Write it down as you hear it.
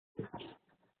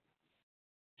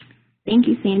Thank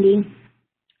you, Sandy.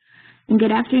 And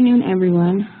good afternoon,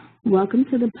 everyone. Welcome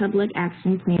to the Public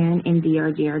Action Plan and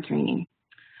DRGR training.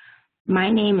 My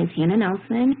name is Hannah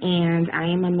Nelson, and I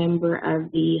am a member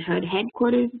of the HUD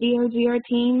headquarters DRGR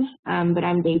team, but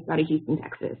I'm based out of Houston,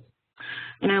 Texas.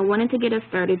 And I wanted to get us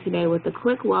started today with a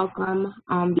quick welcome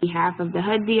on behalf of the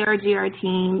HUD DRGR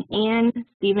team and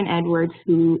Stephen Edwards,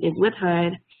 who is with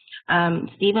HUD.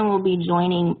 Stephen will be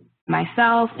joining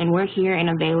myself, and we're here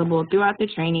and available throughout the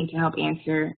training to help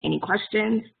answer any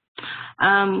questions.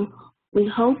 We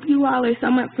hope you all are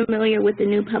somewhat familiar with the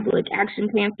new Public Action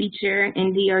Plan feature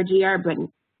in DRGR, but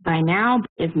by now,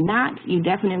 if not, you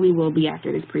definitely will be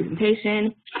after this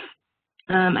presentation.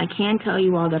 I can tell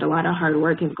you all that a lot of hard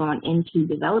work has gone into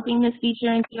developing this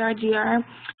feature in DRGR,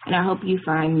 and I hope you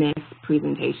find this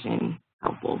presentation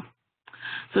helpful.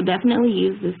 So definitely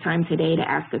use this time today to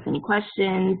ask us any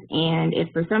questions, and if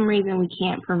for some reason we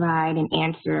can't provide an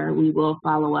answer, we will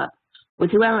follow up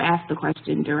with whoever asked the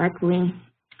question directly.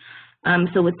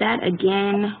 So with that,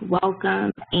 again,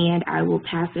 welcome, and I will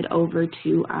pass it over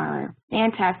to our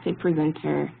fantastic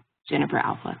presenter, Jennifer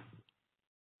Alpha.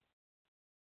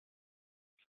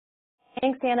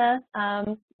 Thanks, Anna.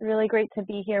 Really great to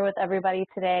be here with everybody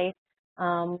today.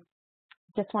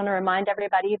 Just want to remind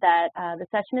everybody that the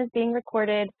session is being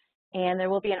recorded and there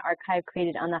will be an archive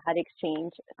created on the HUD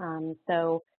Exchange.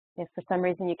 So if for some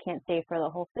reason you can't stay for the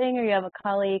whole thing or you have a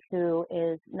colleague who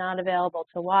is not available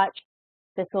to watch,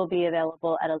 this will be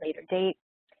available at a later date.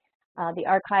 The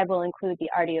archive will include the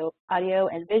audio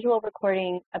and visual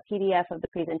recording, a PDF of the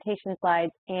presentation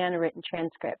slides, and a written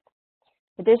transcript.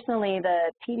 Additionally,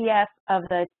 the PDF of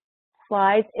the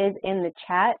slides is in the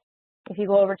chat. If you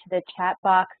go over to the chat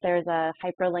box, there's a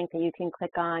hyperlink that you can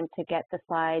click on to get the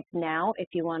slides now if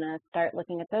you want to start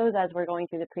looking at those as we're going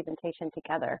through the presentation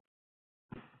together.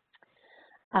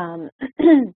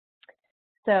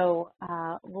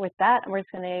 With that, we're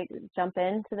just going to jump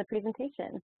into the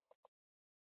presentation.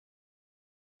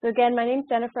 So again, my name is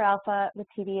Jennifer Alpha with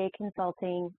TDA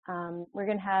Consulting. We're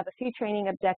going to have a few training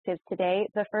objectives today.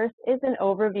 The first is an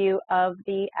overview of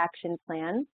the action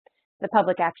plan, the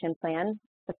public action plan.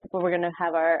 That's what we're going to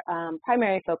have our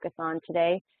primary focus on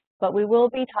today. But we will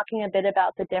be talking a bit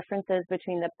about the differences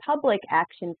between the public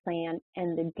action plan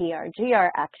and the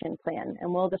DRGR action plan,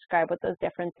 and we'll describe what those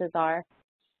differences are.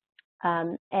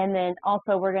 And then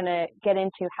also we're going to get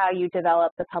into how you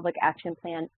develop the public action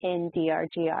plan in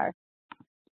DRGR.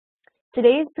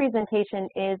 Today's presentation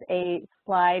is a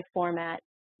slide format,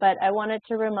 but I wanted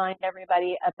to remind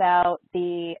everybody about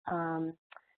the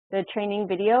training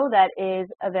video that is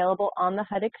available on the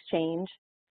HUD Exchange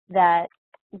that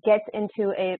gets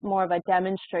into more of a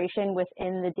demonstration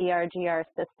within the DRGR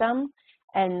system.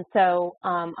 And so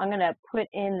I'm going to put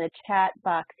in the chat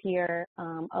box here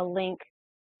a link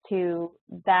to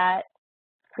that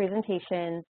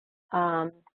presentation,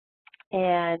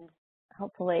 and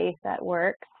hopefully that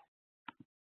works.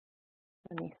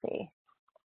 Let me see.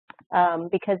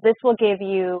 Because this will give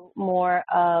you more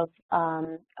of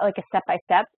like a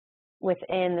step-by-step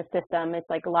within the system. It's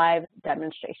like live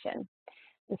demonstration.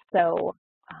 So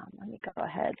let me go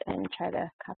ahead and try to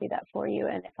copy that for you.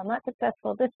 And if I'm not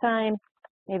successful this time,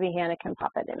 maybe Hannah can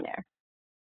pop it in there.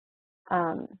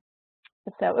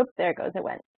 Oops, there it goes, it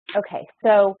went. Okay,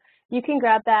 so you can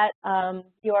grab that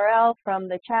URL from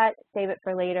the chat, save it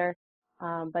for later.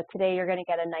 But today you're going to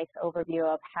get a nice overview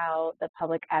of how the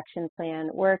public action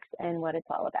plan works and what it's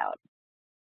all about.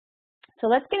 So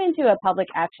let's get into a public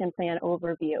action plan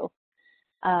overview.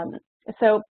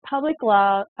 So Public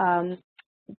Law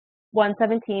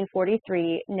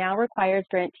 11743 now requires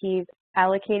grantees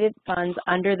allocated funds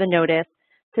under the notice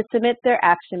to submit their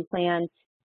action plan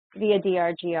via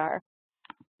DRGR.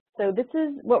 So this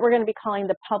is what we're going to be calling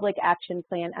the public action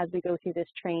plan as we go through this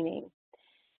training.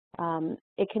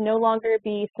 It can no longer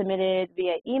be submitted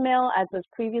via email as was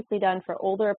previously done for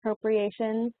older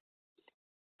appropriations.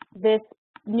 This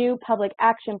new public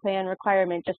action plan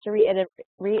requirement, just to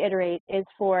reiterate, is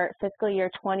for fiscal year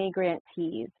 20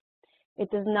 grantees. It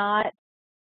does not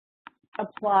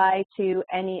apply to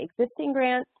any existing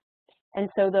grants, and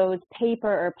so those paper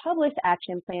or published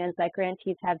action plans that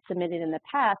grantees have submitted in the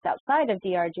past outside of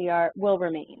DRGR will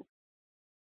remain.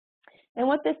 And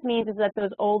what this means is that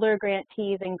those older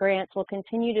grantees and grants will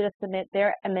continue to submit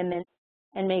their amendments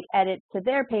and make edits to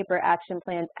their paper action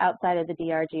plans outside of the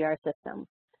DRGR system.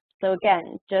 So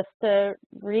again, just to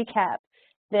recap,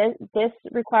 this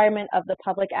requirement of the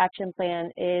public action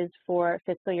plan is for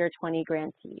fiscal year 20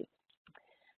 grantees.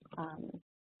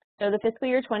 So the fiscal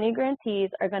year 20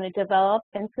 grantees are going to develop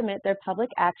and submit their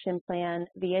public action plan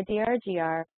via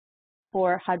DRGR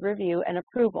for HUD review and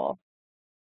approval.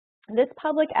 This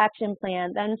public action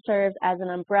plan then serves as an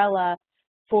umbrella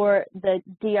for the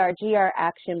DRGR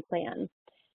Action Plan.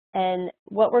 And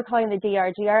what we're calling the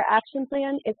DRGR Action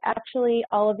Plan is actually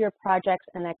all of your projects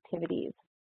and activities.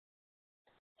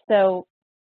 So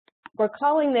we're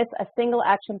calling this a single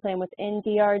action plan within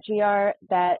DRGR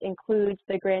that includes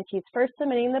the grantees first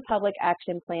submitting the public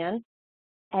action plan,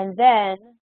 and then,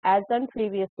 as done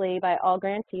previously by all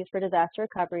grantees for disaster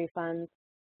recovery funds,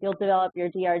 you'll develop your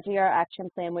DRGR action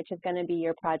plan, which is going to be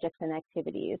your projects and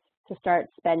activities to start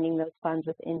spending those funds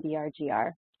within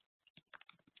DRGR.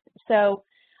 So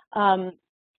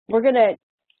we're going to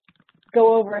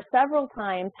go over several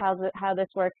times how this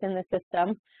works in the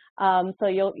system. So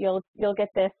you'll get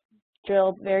this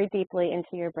drilled very deeply into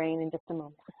your brain in just a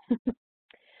moment.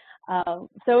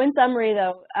 So in summary,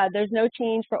 though, there's no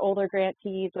change for older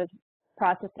grantees with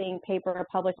processing paper or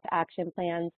published action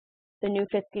plans. The new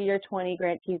fiscal year 20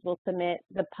 grantees will submit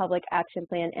the public action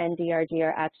plan and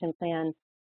DRGR action plan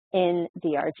in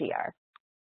DRGR.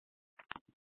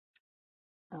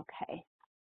 Okay.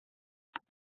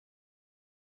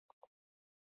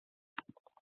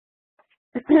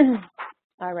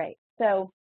 All right.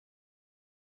 So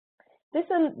this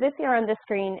here on this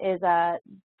screen is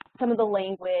some of the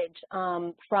language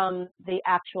from the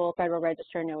actual Federal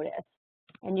Register notice.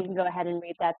 And you can go ahead and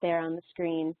read that there on the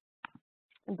screen.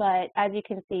 But as you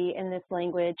can see in this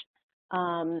language,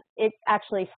 it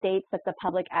actually states that the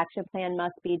public action plan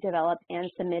must be developed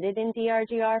and submitted in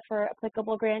DRGR for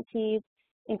applicable grantees,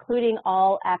 including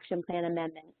all action plan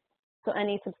amendments. So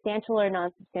any substantial or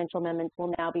non-substantial amendments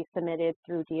will now be submitted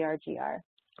through DRGR.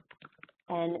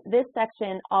 And this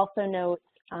section also notes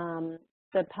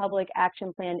the public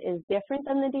action plan is different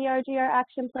than the DRGR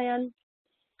action plan.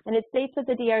 And it states that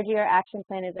the DRGR action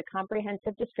plan is a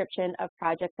comprehensive description of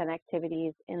projects and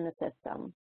activities in the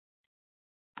system.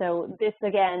 So this,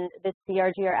 again, this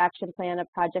DRGR action plan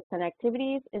of projects and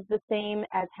activities is the same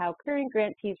as how current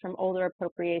grantees from older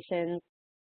appropriations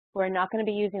who are not going to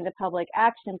be using the public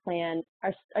action plan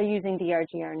are using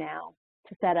DRGR now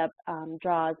to set up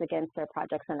draws against their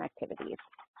projects and activities.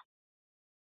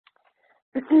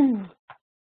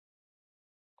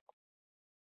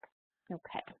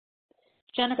 Okay.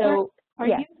 Jennifer, So, are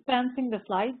yes. you advancing the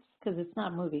slides? Because it's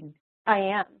not moving. I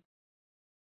am.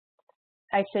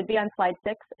 I should be on slide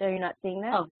 6. Are you not seeing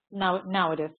that? Oh,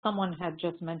 now it is. Someone had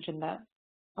just mentioned that.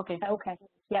 Okay. Okay.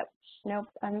 Yep. Nope.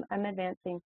 I'm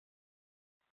advancing.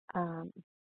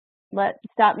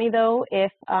 Stop me though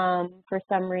if for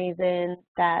some reason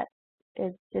that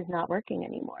is not working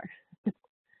anymore.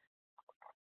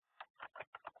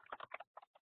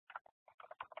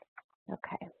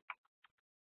 Okay.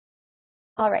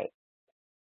 All right.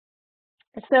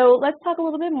 So let's talk a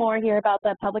little bit more here about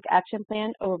the public action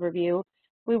plan overview.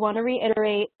 We want to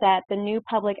reiterate that the new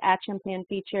public action plan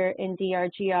feature in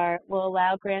DRGR will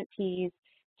allow grantees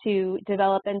to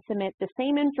develop and submit the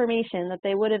same information that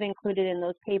they would have included in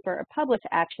those paper or published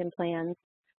action plans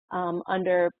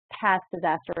under past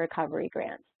disaster recovery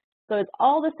grants. So it's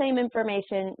all the same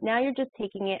information. Now you're just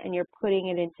taking it and you're putting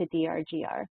it into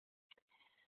DRGR.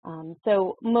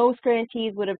 So most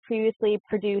grantees would have previously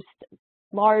produced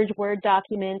large Word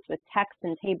documents with text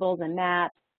and tables and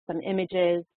maps, some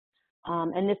images,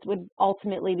 and this would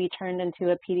ultimately be turned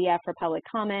into a PDF for public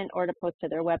comment or to post to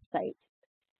their website.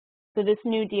 So this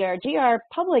new DRGR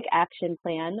public action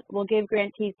plan will give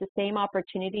grantees the same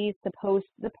opportunities to post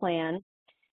the plan.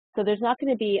 So there's not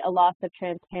going to be a loss of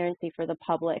transparency for the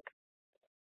public.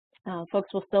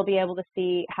 Folks will still be able to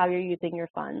see how you're using your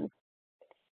funds.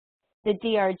 The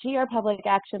DRGR public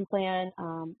action plan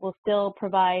will still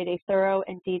provide a thorough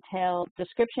and detailed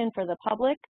description for the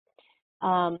public.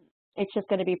 It's just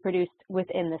going to be produced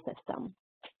within the system.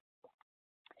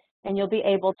 And you'll be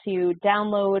able to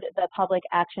download the public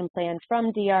action plan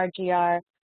from DRGR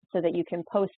so that you can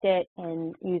post it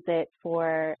and use it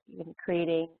for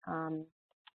creating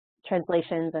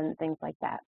translations and things like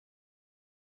that.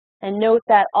 And note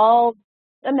that all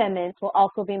amendments will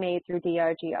also be made through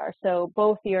DRGR. So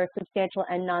both your substantial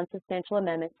and non-substantial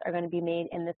amendments are going to be made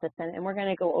in the system, and we're going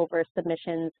to go over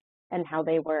submissions and how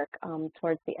they work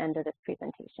towards the end of this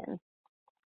presentation.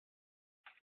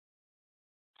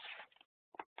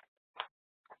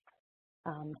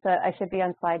 So I should be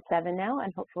on slide 7 now,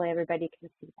 and hopefully everybody can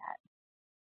see that.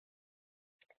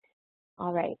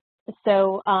 All right.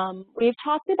 So we've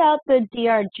talked about the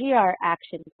DRGR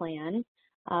action plan,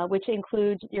 which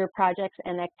includes your projects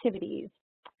and activities.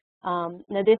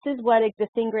 Now this is what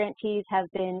existing grantees have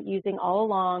been using all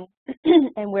along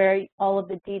and where all of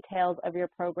the details of your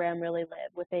program really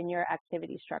live within your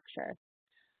activity structure.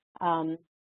 And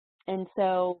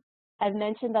so I've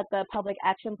mentioned that the public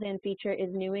action plan feature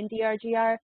is new in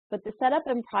DRGR, but the setup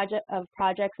and of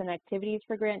projects and activities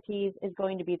for grantees is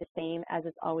going to be the same as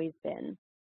it's always been.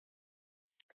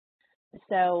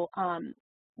 So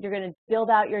you're going to build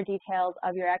out your details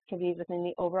of your activities within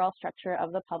the overall structure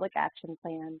of the public action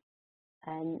plan.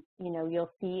 And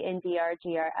you'll see in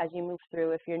DRGR as you move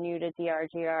through, if you're new to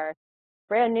DRGR,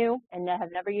 brand new and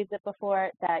have never used it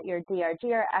before, that your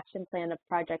DRGR action plan of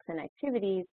projects and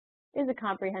activities is a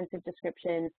comprehensive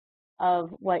description of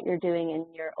what you're doing in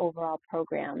your overall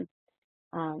program.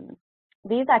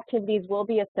 These activities will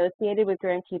be associated with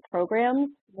grantee programs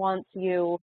once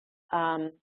you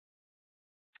have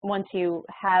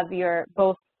your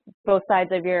both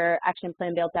sides of your action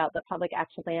plan built out, the public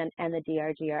action plan and the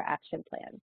DRGR action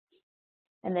plan.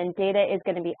 And then data is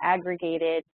going to be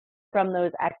aggregated from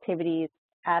those activities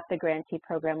at the grantee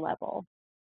program level.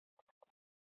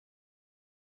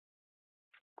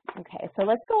 Okay, so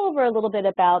let's go over a little bit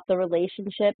about the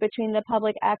relationship between the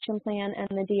public action plan and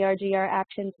the DRGR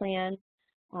action plan.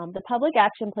 The public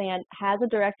action plan has a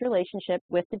direct relationship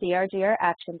with the DRGR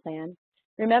action plan.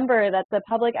 Remember that the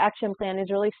public action plan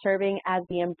is really serving as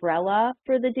the umbrella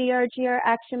for the DRGR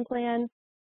action plan.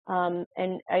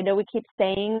 And I know we keep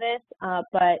saying this,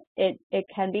 but it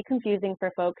can be confusing for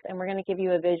folks, and we're going to give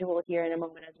you a visual here in a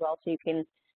moment as well, so you can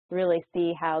really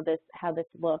see how this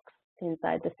looks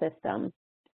inside the system.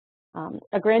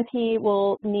 A grantee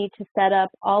will need to set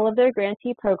up all of their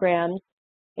grantee programs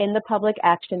in the public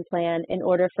action plan in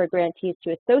order for grantees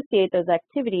to associate those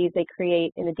activities they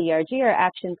create in the DRGR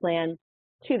action plan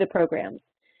to the programs.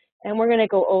 And we're going to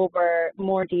go over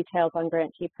more details on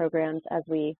grantee programs as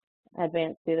we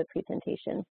advance through the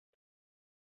presentation.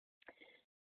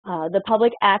 The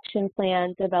public action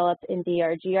plan developed in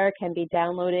DRGR can be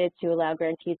downloaded to allow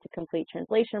grantees to complete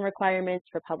translation requirements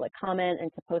for public comment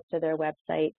and to post to their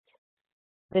website.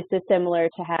 This is similar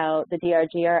to how the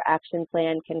DRGR action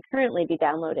plan can currently be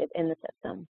downloaded in the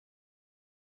system.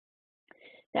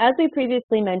 Now, as we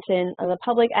previously mentioned, the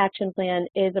public action plan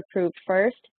is approved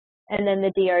first, and then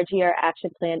the DRGR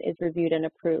action plan is reviewed and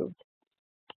approved.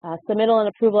 Submittal and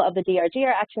approval of the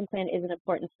DRGR action plan is an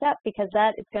important step because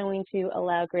that is going to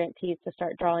allow grantees to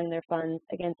start drawing their funds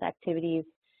against activities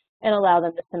and allow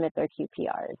them to submit their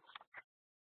QPRs.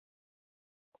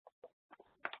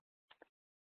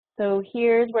 So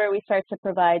here's where we start to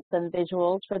provide some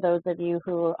visuals for those of you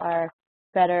who are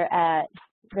better at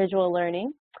visual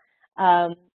learning.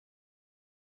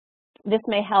 This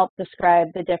may help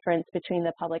describe the difference between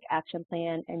the public action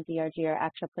plan and DRGR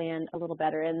action plan a little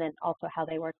better, and then also how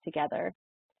they work together.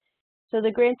 So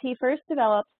the grantee first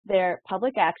develops their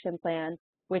public action plan,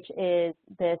 which is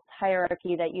this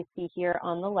hierarchy that you see here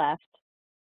on the left.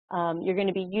 You're going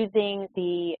to be using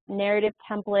the narrative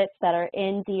templates that are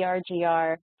in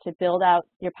DRGR to build out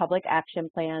your public action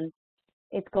plan.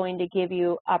 It's going to give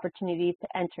you opportunities to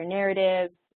enter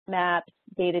narratives, maps,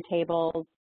 data tables,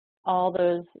 all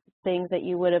those things that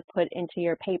you would have put into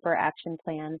your paper action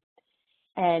plan.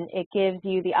 And it gives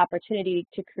you the opportunity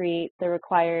to create the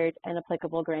required and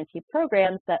applicable grantee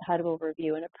programs that HUD will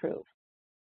review and approve.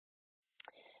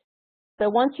 So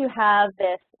once you have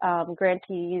this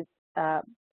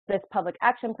this public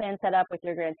action plan set up with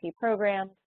your grantee programs,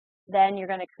 then you're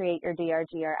going to create your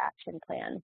DRGR action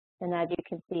plan. And as you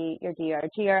can see, your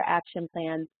DRGR action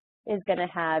plan is going to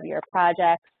have your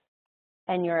projects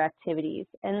and your activities.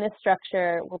 And this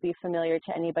structure will be familiar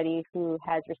to anybody who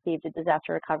has received a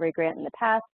disaster recovery grant in the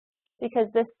past, because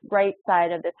this right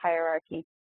side of this hierarchy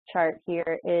chart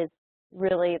here is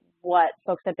really what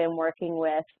folks have been working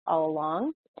with all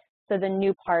along. So the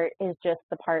new part is just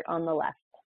the part on the left.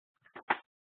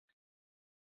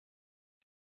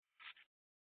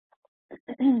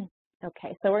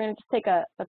 Okay, so we're going to just take a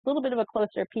little bit of a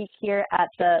closer peek here at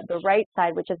the right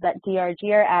side, which is that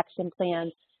DRGR action plan,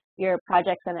 your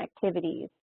projects and activities.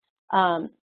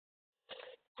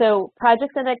 So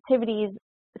projects and activities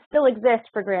still exist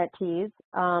for grantees,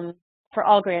 for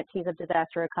all grantees of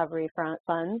disaster recovery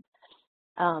funds.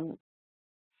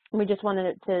 We just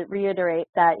wanted to reiterate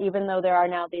that even though there are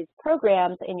now these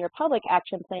programs in your public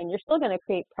action plan, you're still going to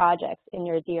create projects in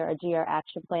your DRGR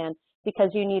action plan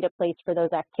because you need a place for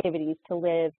those activities to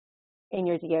live in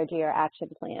your DRGR action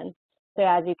plan. So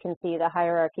as you can see, the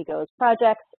hierarchy goes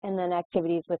projects and then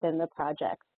activities within the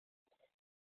projects.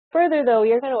 Further though,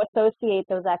 you're going to associate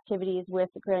those activities with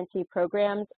grantee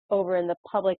programs over in the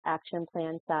public action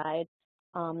plan side,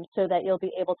 so that you'll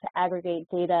be able to aggregate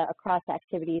data across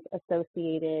activities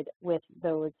associated with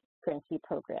those grantee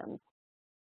programs.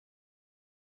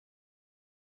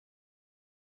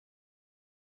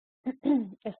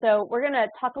 So we're going to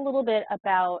talk a little bit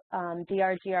about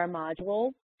DRGR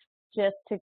modules. just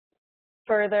to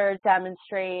further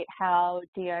demonstrate how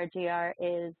DRGR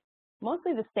is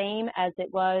mostly the same as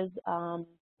it was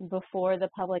before the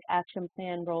Public Action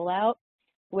Plan rollout,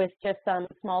 with just some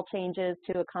small changes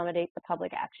to accommodate the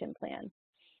Public Action Plan.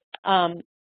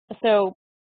 So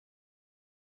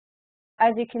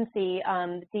as you can see,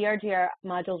 the DRGR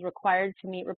modules required to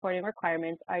meet reporting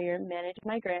requirements are your Manage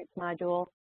My Grants module.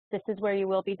 This is where you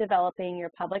will be developing your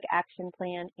Public Action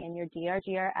Plan and your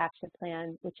DRGR Action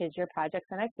Plan, which is your projects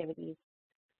and activities,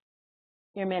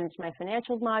 your Manage My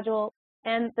Financials module,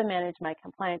 and the Manage My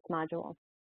Compliance module.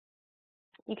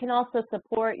 You can also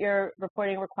support your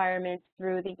reporting requirements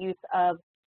through the use of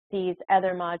these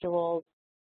other modules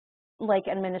like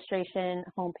administration,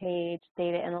 homepage,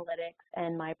 data analytics,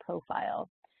 and my profile.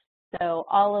 So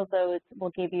all of those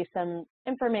will give you some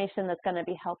information that's going to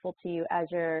be helpful to you as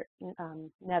you're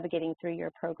navigating through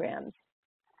your programs.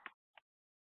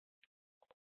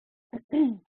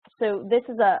 So this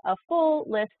is a full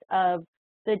list of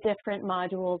the different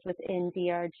modules within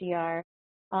DRGR.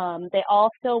 They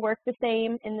all still work the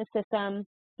same in the system,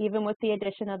 even with the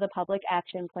addition of the Public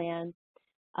Action Plan.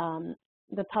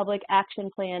 The Public Action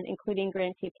Plan, including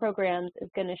grantee programs, is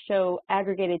going to show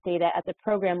aggregated data at the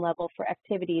program level for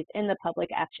activities in the Public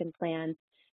Action Plan.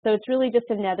 So it's really just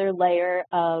another layer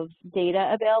of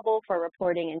data available for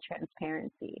reporting and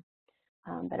transparency.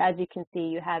 But as you can see,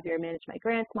 you have your Manage My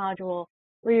Grants module,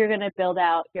 where you're going to build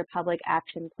out your Public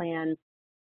Action Plan.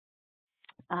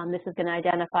 This is going to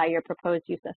identify your proposed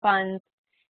use of funds,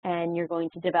 and you're going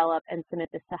to develop and submit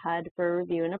this to HUD for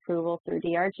review and approval through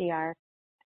DRGR.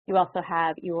 You also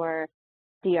have your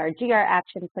DRGR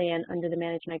Action Plan under the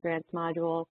Manage My Grants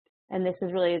module, and this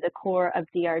is really the core of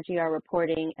DRGR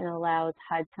reporting and allows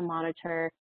HUD to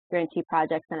monitor grantee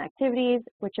projects and activities,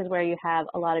 which is where you have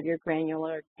a lot of your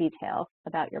granular detail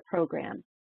about your program.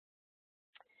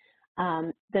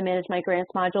 The Manage My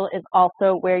Grants module is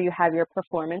also where you have your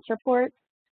performance reports.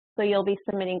 So you'll be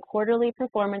submitting quarterly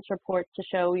performance reports to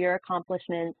show your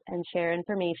accomplishments and share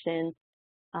information.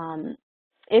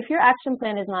 If your action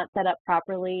plan is not set up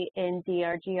properly in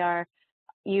DRGR,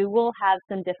 you will have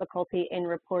some difficulty in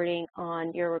reporting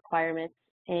on your requirements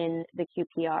in the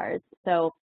QPRs.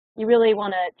 So you really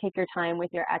want to take your time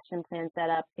with your action plan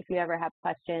setup. If you ever have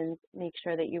questions, make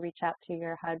sure that you reach out to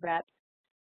your HUD reps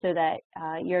so that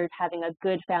you're having a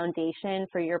good foundation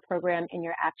for your program in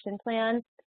your action plan,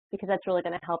 because that's really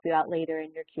going to help you out later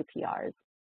in your QPRs.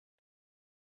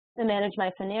 The Manage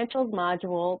My Financials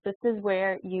module, this is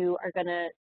where you are going to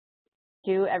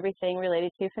do everything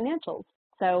related to financials.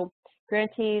 So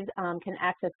grantees can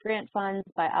access grant funds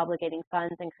by obligating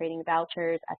funds and creating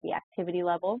vouchers at the activity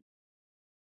level.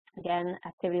 Again,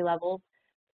 activity levels,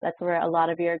 that's where a lot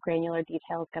of your granular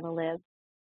detail is going to live.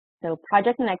 So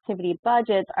project and activity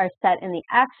budgets are set in the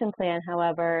action plan,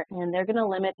 however, and they're going to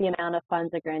limit the amount of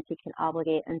funds a grantee can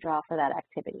obligate and draw for that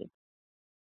activity.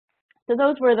 So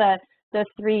those were the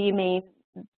three main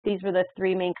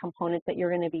components that you're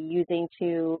going to be using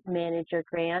to manage your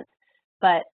grant.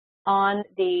 But on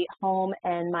the home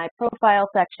and my profile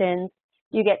sections,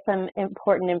 you get some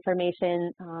important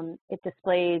information. It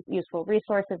displays useful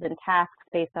resources and tasks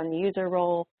based on the user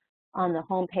role on the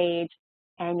home page,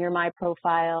 and your My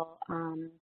Profile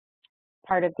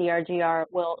part of DRGR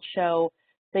will show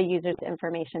the user's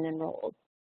information and roles.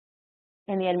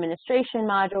 In the administration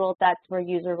module, that's where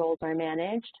user roles are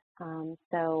managed.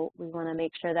 So we want to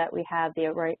make sure that we have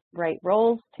the right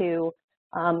roles to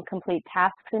complete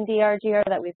tasks in DRGR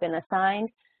that we've been assigned.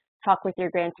 Talk with your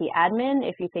grantee admin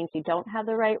if you think you don't have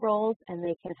the right roles, and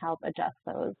they can help adjust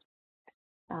those.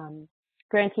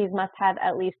 Grantees must have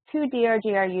at least 2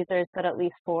 DRGR users, but at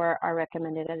least 4 are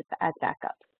recommended as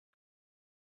backups.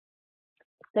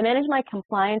 The Manage My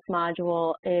Compliance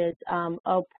module is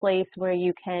a place where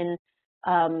you can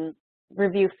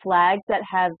review flags that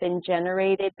have been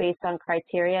generated based on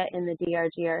criteria in the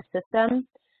DRGR system.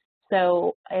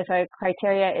 So if a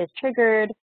criteria is triggered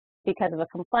because of a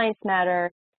compliance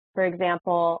matter, for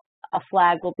example, a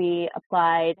flag will be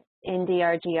applied in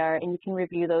DRGR, and you can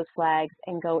review those flags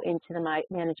and go into the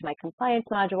Manage My Compliance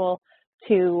module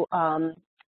to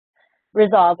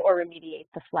resolve or remediate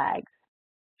the flags.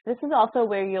 This is also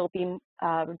where you'll be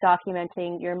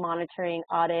documenting your monitoring,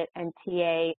 audit, and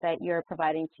TA that you're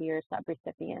providing to your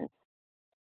subrecipients.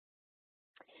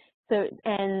 So,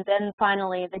 and then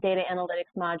finally, the data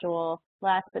analytics module,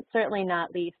 last but certainly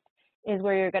not least, is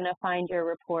where you're going to find your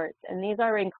reports. And these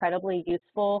are incredibly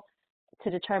useful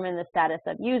to determine the status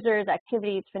of users,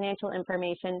 activities, financial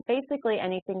information, basically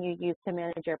anything you use to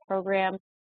manage your program.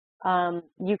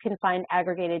 You can find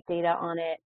aggregated data on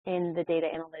it in the data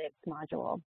analytics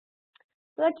module.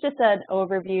 So that's just an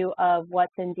overview of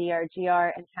what's in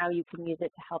DRGR and how you can use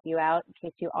it to help you out in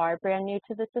case you are brand new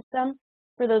to the system.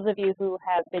 For those of you who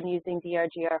have been using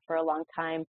DRGR for a long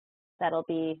time, that'll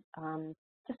be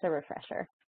just a refresher.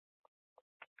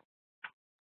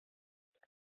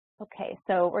 Okay,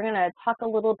 so we're going to talk a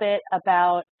little bit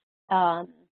about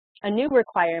a new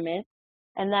requirement,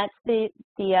 and that's the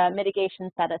mitigation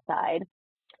set-aside.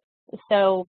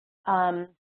 So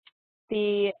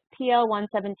the PL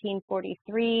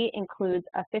 11743 includes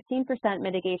a 15%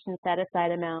 mitigation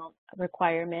set-aside amount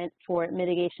requirement for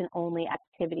mitigation-only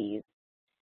activities.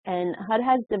 And HUD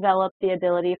has developed the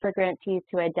ability for grantees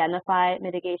to identify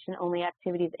mitigation-only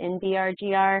activities in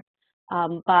DRGR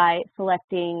by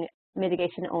selecting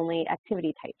mitigation-only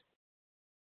activity types.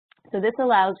 So this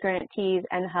allows grantees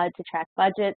and HUD to track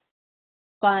budgets,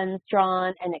 funds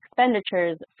drawn, and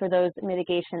expenditures for those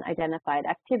mitigation-identified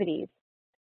activities.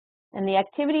 And the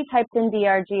activity types in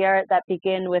DRGR that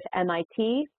begin with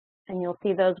MIT, and you'll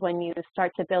see those when you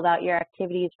start to build out your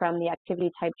activities from the activity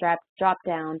type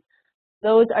drop-down,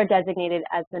 those are designated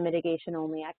as the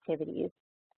mitigation-only activities.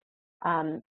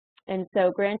 And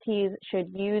so grantees should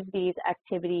use these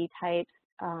activity types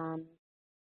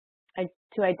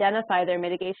to identify their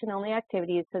mitigation-only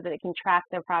activities so that they can track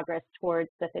their progress towards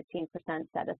the 15%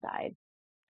 set aside.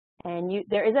 And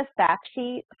there is a fact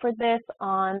sheet for this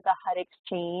on the HUD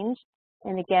Exchange.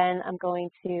 And again, I'm going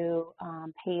to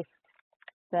paste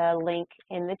the link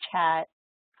in the chat.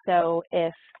 So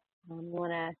if you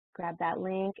want to grab that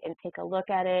link and take a look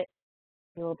at it,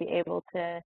 you will be able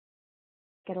to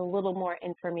get a little more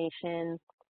information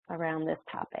around this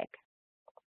topic.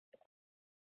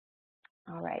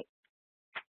 All right.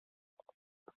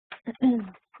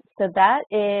 So that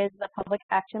is the Public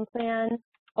Action Plan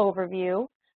overview.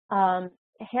 Hannah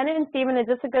and Stephen, is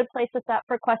this a good place to stop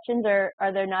for questions, or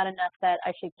are there not enough that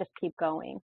I should just keep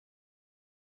going?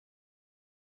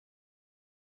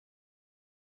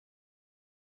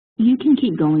 You can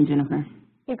keep going, Jennifer.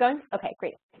 Keep going? Okay,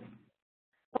 great.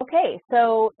 Okay,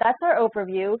 so that's our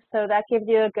overview. So that gives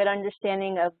you a good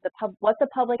understanding of what the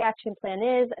Public Action Plan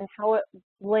is and how it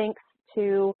links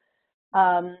to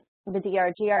the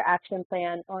DRGR Action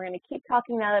Plan. We're going to keep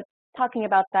talking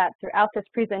about that throughout this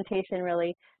presentation,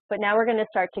 really. But now we're going to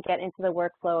start to get into the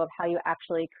workflow of how you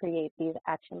actually create these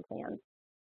action plans.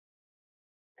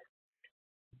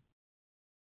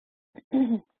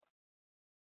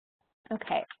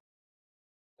 Okay,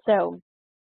 so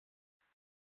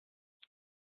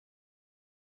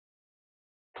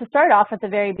to start off at the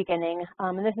very beginning,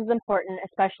 and this is important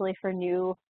especially for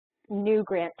new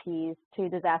grantees to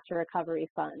disaster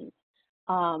recovery funds.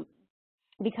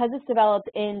 Because it's developed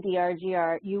in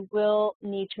DRGR, you will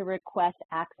need to request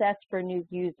access for new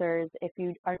users if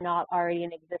you are not already an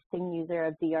existing user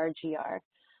of DRGR.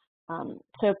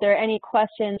 So if there are any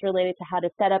questions related to how to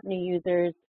set up new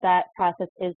users, that process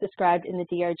is described in the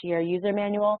DRGR user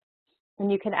manual,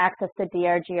 and you can access the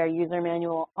DRGR user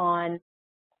manual on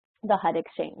the HUD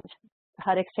Exchange. The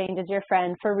HUD Exchange is your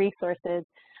friend for resources.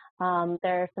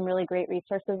 There are some really great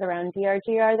resources around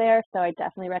DRGR there, so I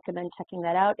definitely recommend checking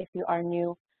that out if you are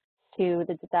new to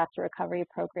the disaster recovery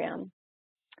program.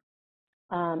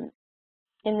 In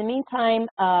the meantime,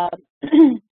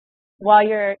 while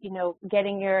you're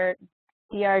getting your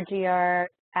DRGR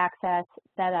access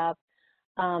set up,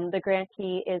 the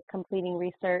grantee is completing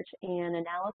research and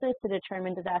analysis to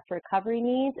determine disaster recovery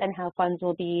needs and how funds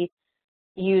will be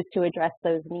used to address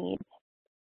those needs.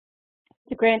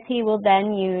 The grantee will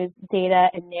then use data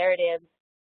and narratives,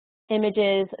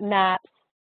 images, maps,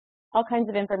 all kinds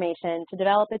of information to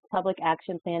develop its public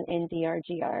action plan in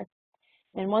DRGR.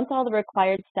 And once all the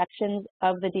required sections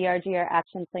of the DRGR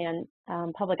Action Plan,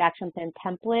 Public Action Plan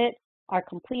template are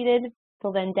completed,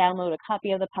 they'll then download a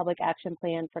copy of the Public Action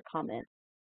Plan for comment.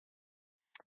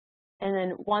 And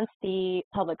then once the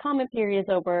public comment period is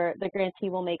over, the grantee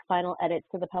will make final edits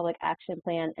to the Public Action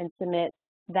Plan and submit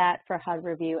that for HUD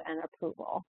review and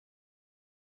approval.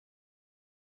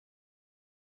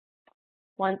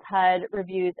 Once HUD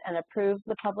reviews and approves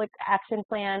the Public Action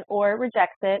Plan or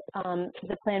rejects it,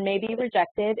 the plan may be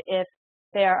rejected if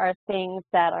there are things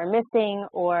that are missing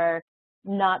or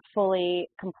not fully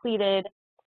completed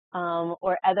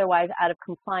or otherwise out of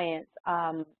compliance.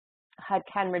 HUD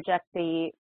can reject the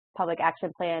Public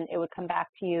Action Plan. It would come back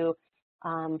to you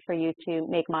for you to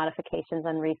make modifications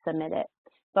and resubmit it.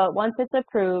 But once it's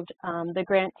approved, the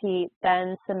grantee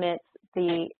then submits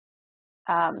the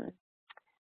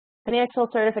financial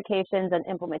certifications and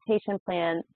implementation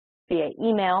plan via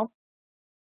email.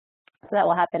 So that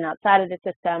will happen outside of the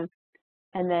system.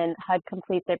 And then HUD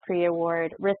completes a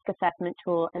pre-award risk assessment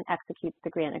tool and executes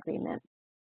the grant agreement.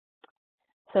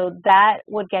 So that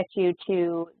would get you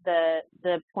to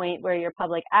the point where your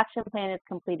public action plan is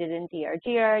completed in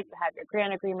DRGR, you have your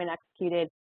grant agreement executed.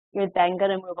 You're then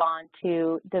going to move on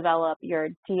to develop your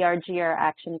DRGR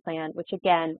action plan, which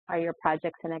again are your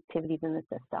projects and activities in the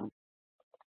system.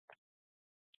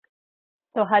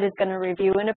 So HUD is going to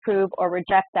review and approve or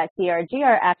reject that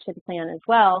DRGR action plan as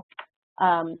well.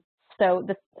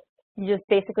 You just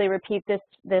basically repeat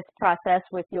this process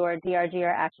with your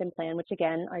DRGR action plan, which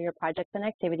again are your projects and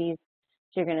activities.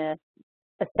 So you're going to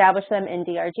establish them in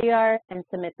DRGR and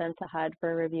submit them to HUD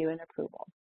for review and approval.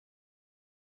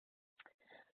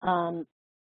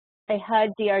 A HUD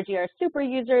DRGR super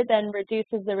user then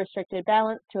reduces the restricted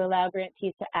balance to allow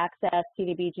grantees to access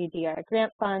CDBG-DR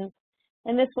grant funds,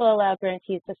 and this will allow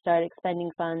grantees to start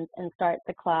expending funds and start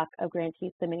the clock of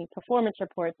grantees submitting performance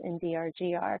reports in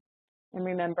DRGR. And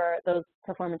remember, those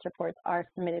performance reports are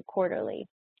submitted quarterly.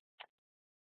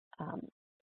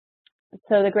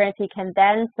 So the grantee can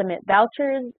then submit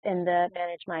vouchers in the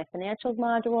Manage My Financials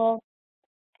module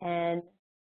and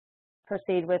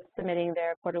proceed with submitting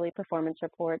their quarterly performance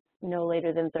reports no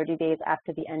later than 30 days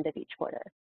after the end of each quarter.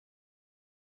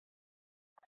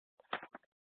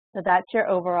 So that's your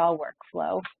overall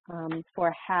workflow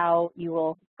for how you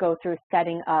will go through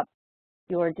setting up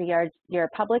your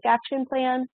public action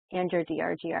plan and your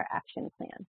DRGR action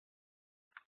plan.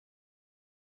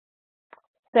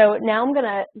 So now I'm going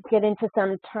to get into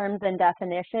some terms and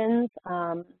definitions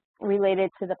related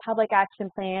to the public action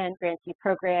plan, grantee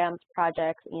programs,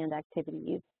 projects, and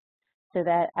activities, so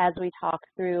that as we talk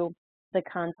through the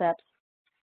concepts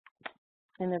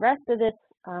in the rest of this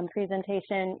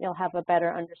presentation, you'll have a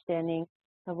better understanding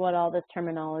of what all this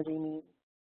terminology means.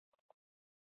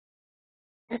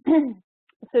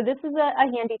 So this is a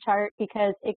handy chart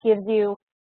because it gives you,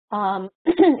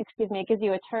 it gives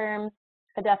you a term,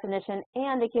 a definition,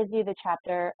 and it gives you the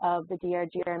chapter of the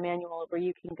DRGR manual where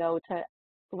you can go to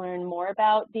learn more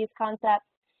about these concepts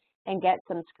and get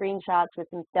some screenshots with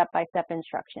some step-by-step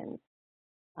instructions.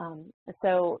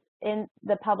 So in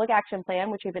the public action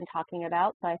plan, which we've been talking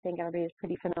about, so I think everybody's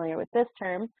pretty familiar with this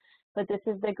term, but this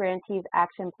is the grantee's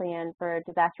action plan for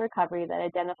disaster recovery that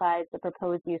identifies the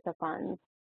proposed use of funds.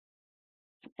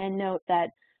 And note that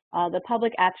the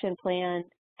public action plan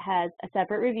has a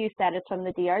separate review status from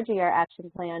the DRGR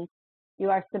action plan. You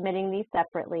are submitting these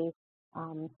separately.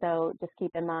 So just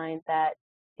keep in mind that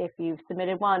if you've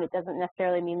submitted one, it doesn't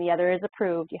necessarily mean the other is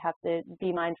approved. You have to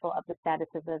be mindful of the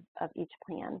statuses of each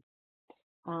plan.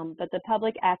 But the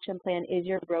public action plan is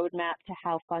your roadmap to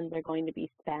how funds are going to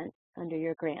be spent under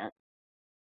your grant.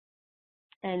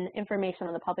 And information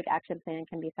on the public action plan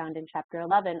can be found in Chapter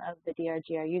 11 of the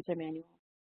DRGR user manual.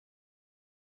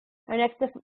 Our next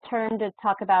term to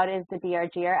talk about is the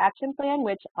DRGR action plan,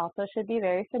 which also should be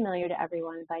very familiar to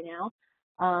everyone by now.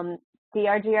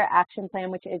 DRGR action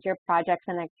plan, which is your projects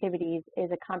and activities,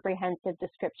 is a comprehensive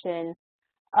description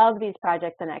of these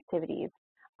projects and activities.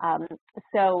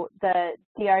 So the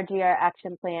DRGR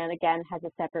action plan, again, has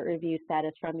a separate review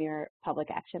status from your public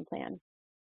action plan.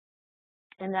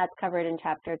 And that's covered in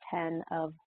Chapter 10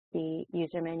 of the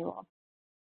user manual.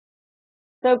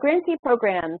 So grantee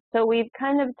programs. So we've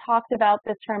kind of talked about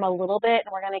this term a little bit,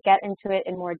 and we're going to get into it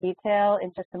in more detail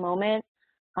in just a moment.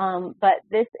 But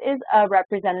this is a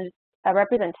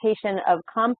representation of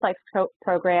complex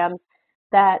programs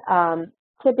that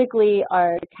typically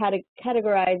are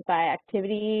categorized by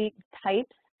activity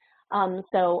types.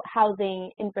 So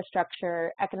housing,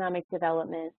 infrastructure, economic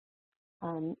development.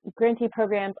 Grantee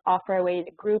programs offer a way to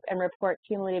group and report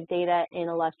cumulative data in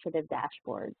illustrative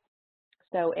dashboards.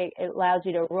 So it allows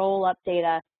you to roll up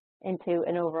data into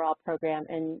an overall program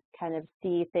and kind of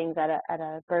see things at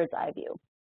a bird's eye view.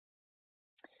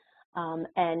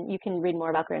 And you can read more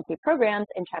about grantee programs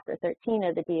in Chapter 13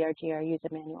 of the DRGR user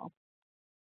manual.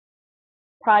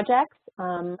 Projects,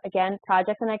 again,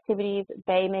 projects and activities,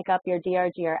 they make up your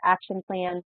DRGR action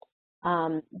plan.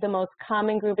 The most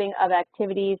common grouping of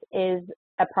activities is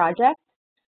a project.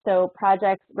 So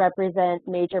projects represent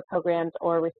major programs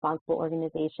or responsible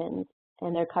organizations,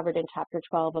 and they're covered in Chapter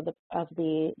 12 of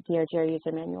the DRGR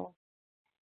user manual.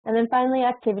 And then finally,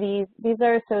 activities. These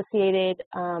are associated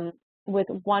with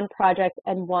one project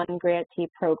and one grantee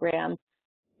program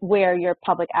where your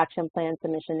public action plan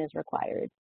submission is required.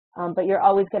 But you're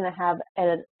always going to have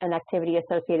an activity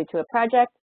associated to a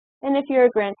project. And if you're a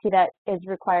grantee that is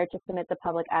required to submit the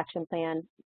public action plan,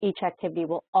 each activity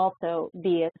will also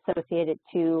be associated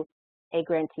to a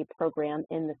grantee program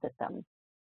in the system.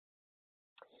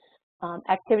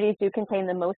 Activities do contain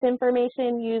the most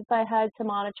information used by HUD to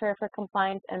monitor for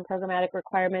compliance and programmatic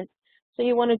requirements. So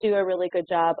you want to do a really good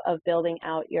job of building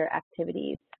out your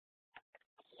activities.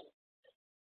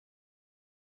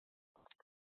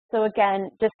 So again,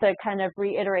 just to kind of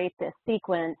reiterate this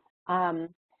sequence,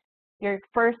 you're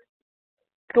first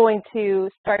going to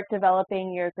start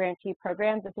developing your grantee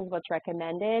programs. This is what's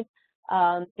recommended.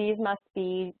 These must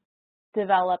be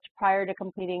developed prior to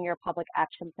completing your public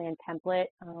action plan template.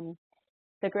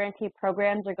 The grantee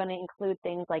programs are going to include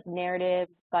things like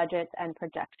narratives, budgets, and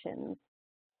projections.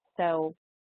 So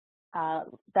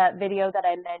that video that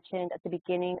I mentioned at the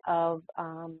beginning of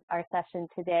our session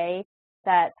today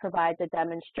that provides a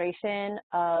demonstration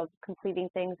of completing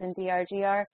things in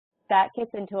DRGR, that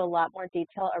gets into a lot more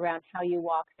detail around how you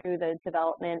walk through the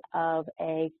development of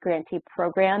a grantee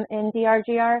program in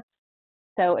DRGR.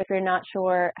 So if you're not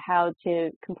sure how to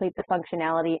complete the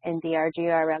functionality in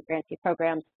DRGR around grantee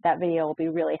programs, that video will be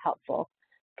really helpful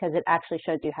because it actually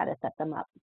shows you how to set them up.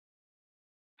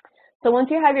 So once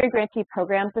you have your grantee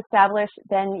programs established,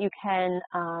 then you can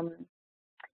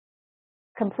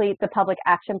complete the public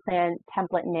action plan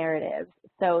template narrative.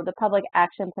 So the public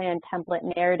action plan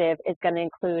template narrative is going to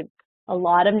include a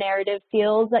lot of narrative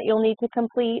fields that you'll need to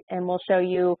complete, and we'll show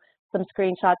you some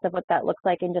screenshots of what that looks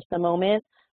like in just a moment,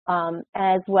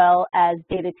 as well as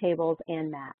data tables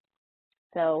and maps.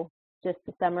 So just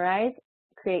to summarize,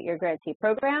 create your grantee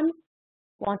program.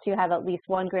 Once you have at least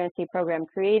one grantee program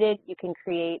created, you can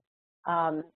create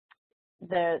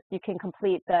you can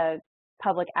complete the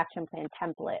public action plan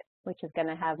template, which is going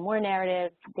to have more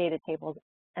narratives, data tables,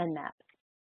 and maps.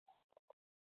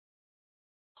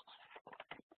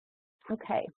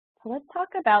 Okay, so let's talk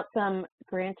about some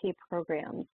grantee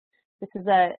programs. This is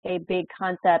a big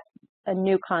concept, a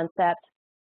new concept,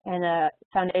 and a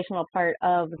foundational part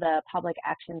of the public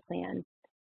action plan.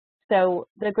 So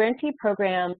the grantee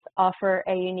programs offer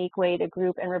a unique way to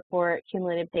group and report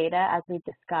cumulative data, as we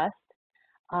discussed.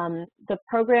 The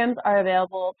programs are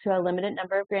available to a limited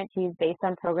number of grantees based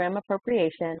on program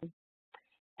appropriation.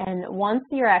 And once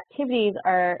your activities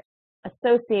are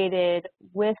associated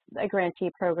with a grantee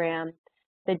program,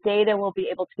 the data will be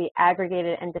able to be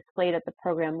aggregated and displayed at the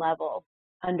program level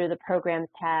under the Programs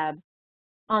tab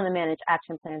on the Manage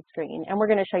Action Plan screen. And we're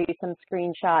going to show you some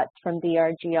screenshots from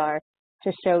DRGR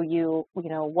to show you,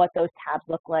 what those tabs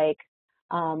look like.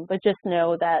 But just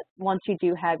know that once you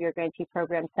do have your grantee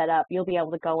program set up, you'll be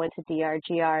able to go into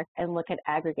DRGR and look at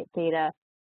aggregate data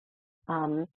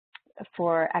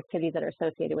for activities that are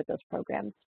associated with those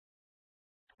programs.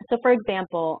 So for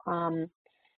example,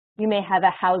 you may have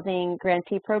a housing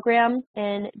grantee program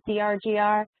in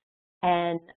DRGR,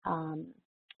 and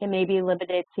it may be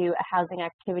limited to a housing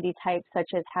activity type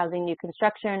such as housing new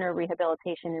construction or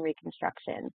rehabilitation and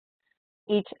reconstruction.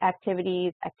 Each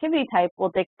activity type will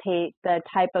dictate the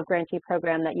type of grantee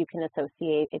program that you can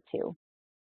associate it to.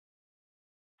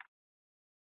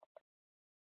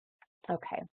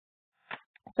 Okay,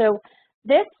 so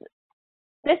this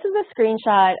is a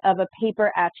screenshot of a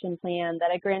paper action plan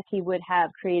that a grantee would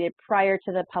have created prior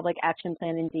to the public action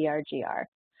plan in DRGR.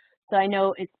 So I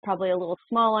know it's probably a little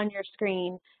small on your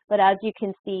screen, but as you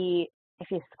can see,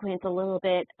 if you squint a little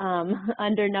bit,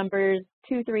 under numbers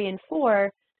 2, 3, and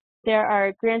 4, there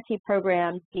are grantee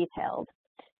programs detailed.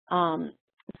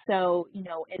 So,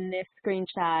 in this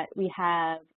screenshot, we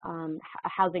have a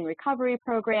housing recovery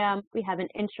program, we have an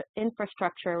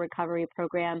infrastructure recovery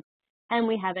program, and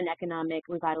we have an economic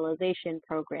revitalization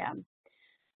program.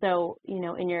 So,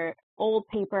 in your old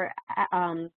paper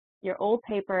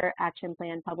action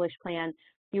plan, published plan,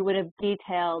 you would have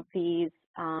detailed these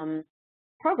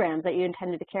programs that you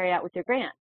intended to carry out with your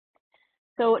grant.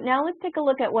 So now let's take a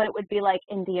look at what it would be like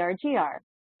in DRGR.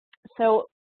 So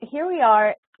here we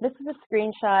are. This is a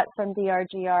screenshot from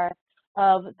DRGR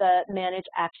of the Manage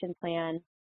Action Plan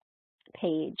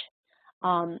page.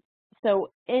 So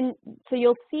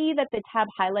you'll see that the tab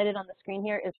highlighted on the screen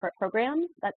here is for programs,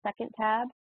 that second tab.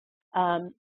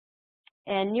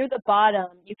 And near the bottom,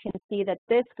 you can see that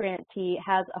this grantee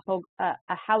has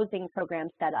a housing program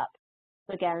set up.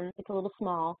 So again, it's a little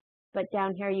small, but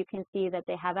down here you can see that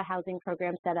they have a housing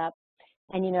program set up.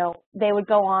 And they would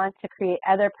go on to create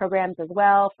other programs as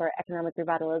well for economic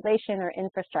revitalization or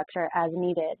infrastructure as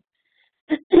needed.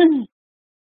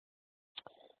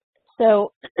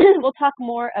 So we'll talk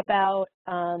more about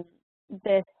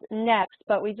this next,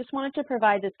 but we just wanted to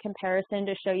provide this comparison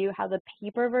to show you how the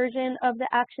paper version of the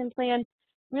action plan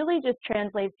really just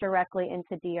translates directly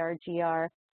into DRGR.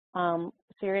 So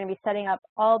you're going to be setting up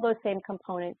all those same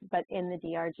components, but in the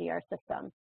DRGR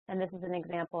system. And this is an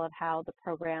example of how the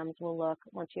programs will look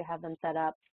once you have them set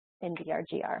up in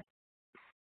DRGR.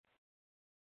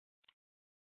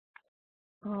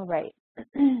 All right.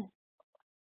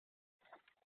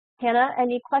 Hannah,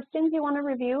 any questions you want to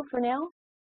review for now?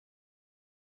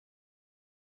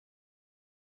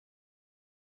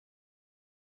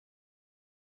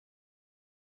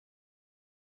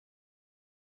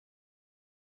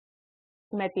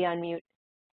 You might be on mute.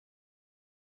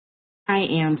 I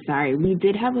am sorry. We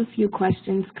did have a few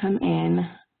questions come in.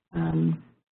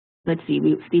 Let's see.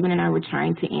 Stephen and I were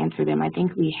trying to answer them. I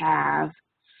think we have.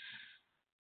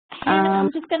 Hannah,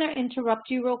 I'm just going to interrupt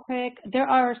you real quick. There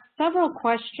are several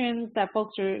questions that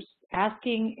folks are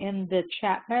asking in the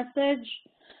chat message.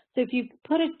 So if you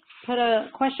put a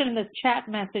question in the chat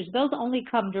message, those only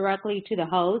come directly to the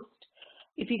host.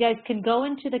 If you guys can go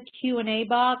into the Q&A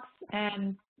box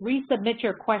and resubmit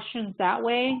your questions that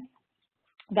way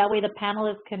the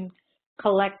panelists can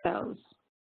collect those.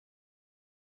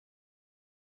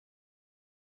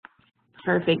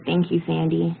 Perfect. Thank you,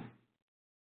 Sandy.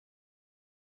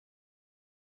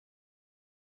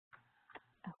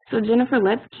 So Jennifer,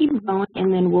 let's keep going,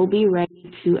 and then we'll be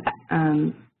ready to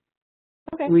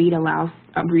read aloud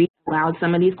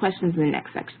some of these questions in the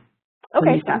next section. Okay.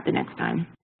 When we stop the next time.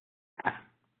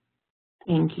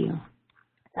 Thank you.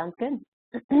 Sounds good.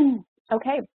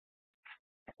 Okay.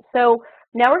 So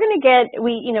now we're going to get,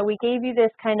 we gave you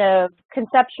this kind of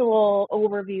conceptual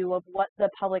overview of what the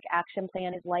public action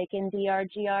plan is like in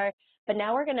DRGR, but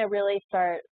now we're going to really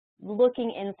start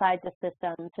looking inside the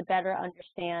system to better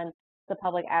understand the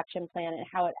public action plan and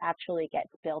how it actually gets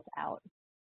built out.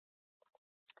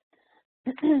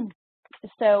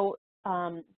 So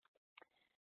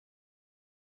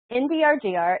in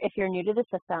DRGR, if you're new to the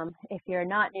system, if you're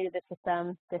not new to the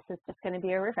system, this is just going to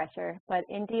be a refresher, but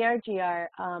in DRGR,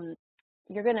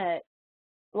 you're going to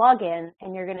log in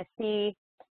and you're going to see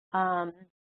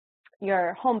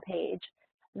your home page.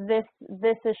 This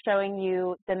is showing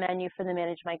you the menu for the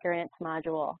Manage My Grants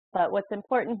module. But what's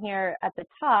important here at the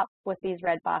top with these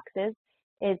red boxes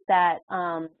is that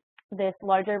this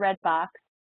larger red box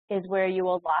is where you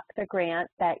will lock the grant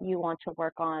that you want to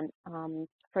work on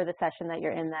for the session that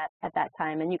you're in at that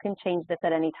time. And you can change this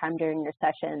at any time during your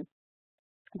session.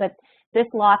 But this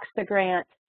locks the grant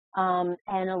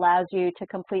and allows you to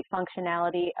complete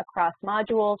functionality across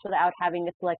modules without having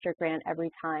to select your grant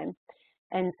every time.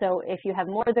 And so if you have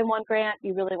more than one grant,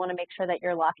 you really want to make sure that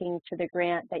you're locking to the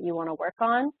grant that you want to work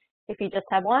on. If you just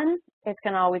have one, it's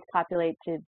going to always populate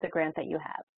to the grant that you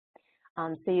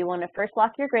have. So you want to first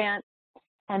lock your grant,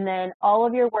 and then all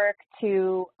of your work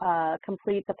to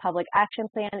complete the public action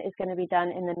plan is going to be done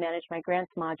in the Manage My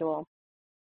Grants module.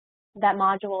 That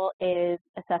module is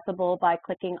accessible by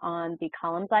clicking on the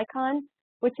columns icon,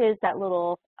 which is that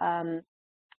little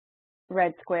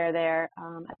red square there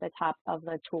at the top of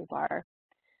the toolbar.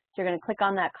 So you're going to click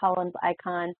on that columns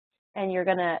icon, and you're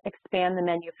going to expand the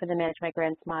menu for the Manage My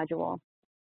Grants module.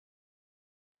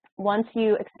 Once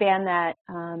you expand that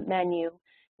menu,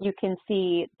 you can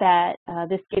see that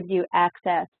this gives you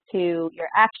access to your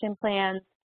action plans,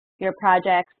 your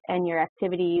projects, and your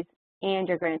activities, and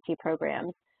your grantee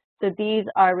programs. So these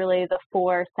are really the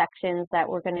 4 sections that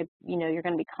we're going to, you're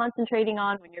going to be concentrating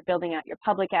on when you're building out your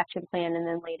public action plan, and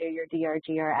then later your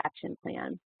DRGR action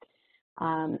plan.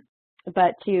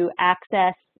 But to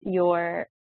access your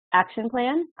action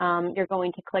plan, you're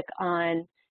going to click on,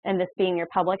 and this being your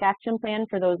public action plan,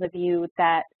 for those of you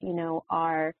that,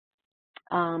 are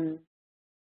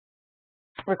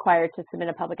required to submit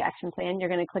a public action plan, you're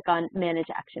going to click on Manage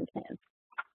Action Plan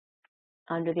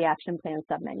under the Action Plan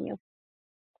submenu.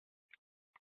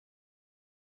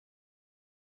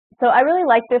 So I really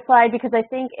like this slide because I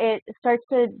think it starts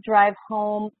to drive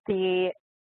home the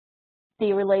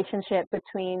relationship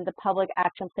between the public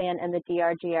action plan and the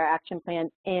DRGR action plan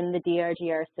in the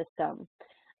DRGR system.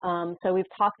 So we've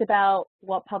talked about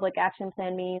what public action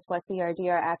plan means, what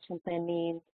DRGR action plan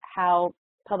means, how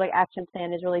public action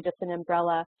plan is really just an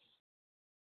umbrella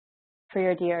for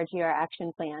your DRGR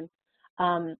action plan.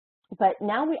 But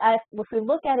now if we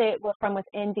look at it from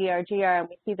within DRGR and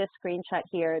we see this screenshot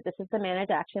here, this is the Manage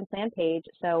Action Plan page.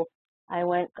 So I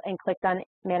went and clicked on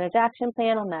Manage Action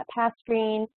Plan on that path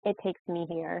screen. It takes me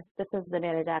here. This is the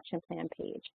Manage Action Plan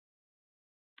page.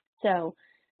 So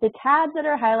the tabs that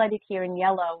are highlighted here in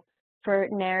yellow for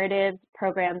narratives,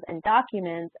 programs, and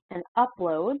documents, and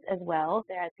uploads as well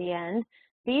there at the end,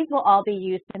 these will all be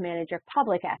used to manage your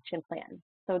public action plan.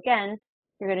 So again,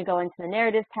 you're going to go into the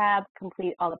Narratives tab,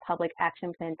 complete all the public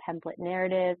action plan template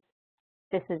narratives.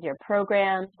 This is your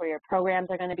programs, where your programs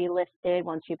are going to be listed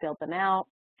once you build them out,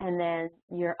 and then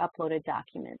your uploaded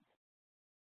documents.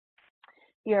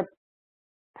 Your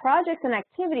Projects and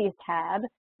Activities tab,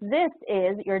 this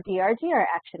is your DRGR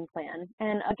action plan.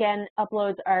 And again,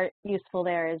 uploads are useful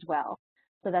there as well.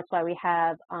 So that's why we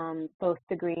have both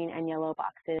the green and yellow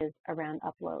boxes around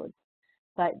uploads.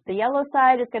 But the yellow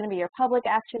side is going to be your Public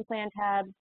Action Plan tab.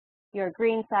 Your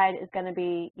green side is going to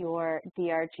be your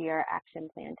DRGR Action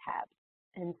Plan tab.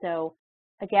 And so,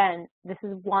 again, this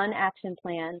is one action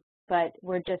plan, but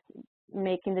we're just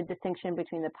making the distinction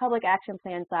between the public action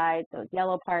plan side, those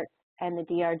yellow parts, and the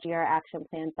DRGR action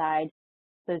plan side,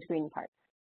 those green parts.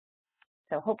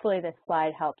 So hopefully this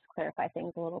slide helps clarify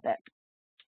things a little bit.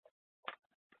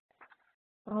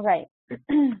 All right.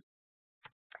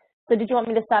 So did you want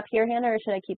me to stop here, Hannah, or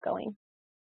should I keep going?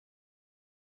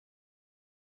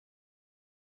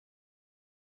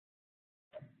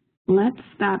 Let's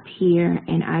stop here,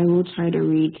 and I will try to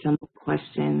read some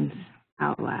questions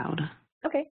out loud.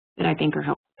 Okay. That I think are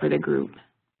helpful for the group.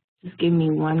 Just give me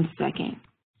 1 second.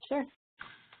 Sure.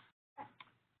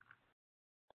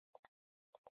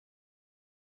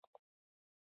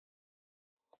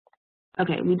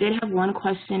 Okay, we did have one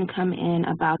question come in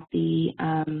about the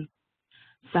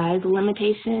size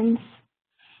limitations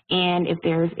and if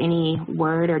there's any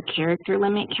word or character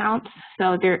limit counts.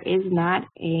 So there is not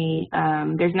a,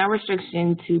 there's no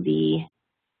restriction to the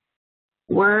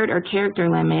word or character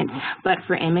limits, but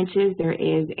for images there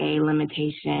is a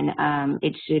limitation.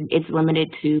 It's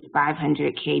limited to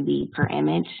 500 KB per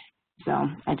image. So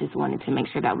I just wanted to make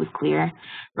sure that was clear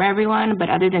for everyone. But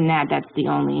other than that, that's the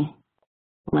only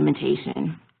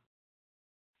limitation.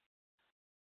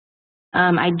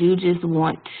 I do just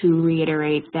want to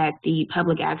reiterate that the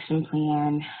public action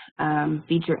plan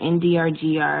feature in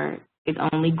DRGR is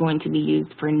only going to be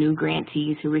used for new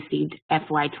grantees who received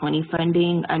FY20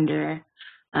 funding under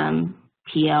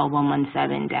PL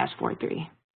 117-43.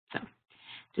 So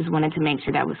just wanted to make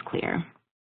sure that was clear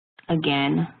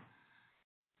again.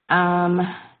 And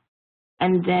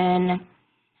then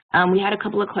we had a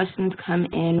couple of questions come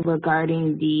in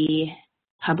regarding the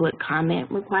public comment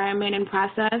requirement and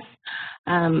process.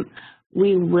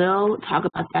 We will talk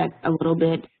about that a little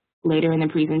bit later in the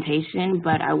presentation,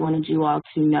 but I wanted you all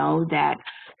to know that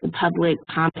the public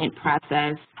comment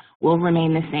process will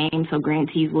remain the same, so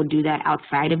grantees will do that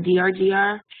outside of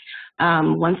DRGR.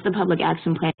 Once the public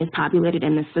action plan is populated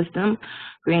in the system,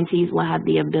 grantees will have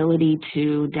the ability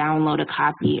to download a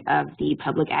copy of the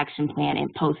public action plan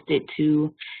and post it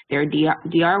to their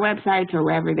DR websites or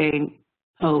wherever they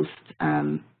post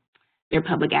their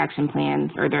public action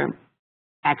plans or their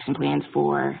action plans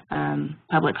for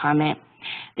public comment.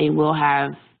 They will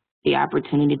have the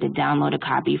opportunity to download a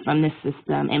copy from the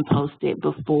system and post it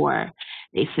before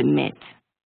they submit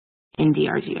in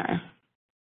DRGR.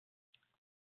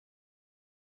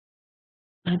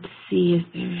 Let's see, is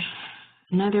there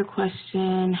another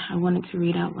question I wanted to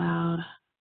read out loud?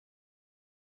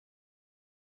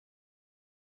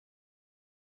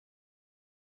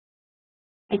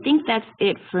 I think that's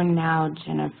it for now,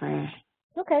 Jennifer.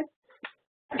 Okay.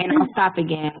 And I'll stop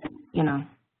again, you know,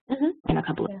 in a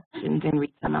couple of questions and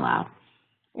read them aloud.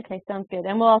 Okay, sounds good.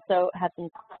 And we'll also have some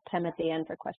time at the end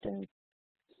for questions.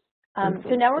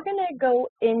 So now we're going to go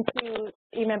into,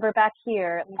 you remember back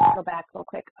here, let me go back real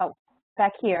quick. Oh,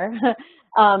 back here,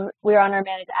 we're on our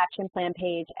Managed Action Plan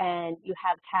page, and you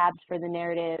have tabs for the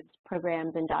narratives,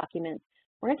 programs, and documents.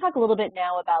 We're going to talk a little bit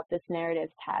now about this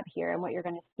narratives tab here and what you're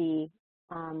going to see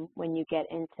when you get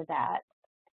into that.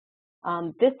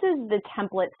 This is the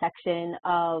template section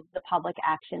of the public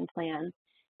action plan.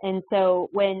 And so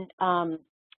when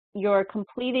you're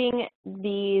completing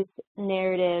these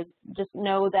narratives, just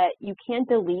know that you can't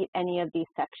delete any of these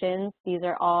sections. These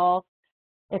are all,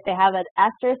 if they have an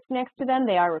asterisk next to them,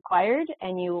 they are required,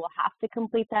 and you will have to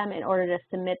complete them in order to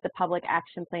submit the public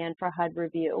action plan for HUD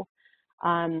review.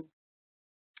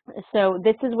 So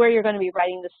this is where you're going to be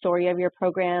writing the story of your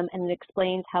program, and it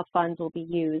explains how funds will be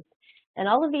used. And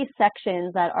all of these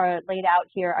sections that are laid out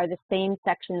here are the same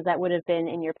sections that would have been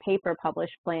in your paper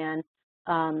published plan,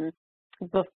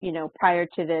 prior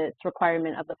to this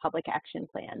requirement of the public action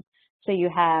plan. So you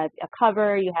have a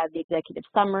cover, you have the executive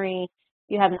summary,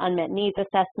 you have an unmet needs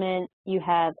assessment, you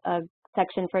have a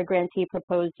section for grantee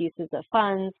proposed uses of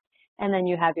funds, and then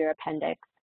you have your appendix.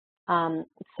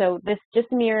 So this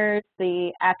just mirrors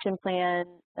the action plan,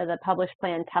 the published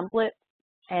plan template,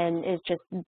 and it just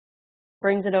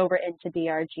brings it over into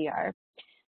DRGR.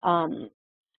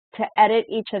 To edit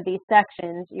each of these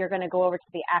sections, you're going to go over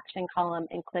to the action column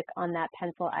and click on that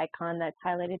pencil icon that's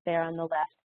highlighted there on the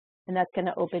left, and that's going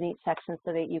to open each section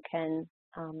so that you can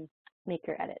make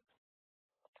your edits.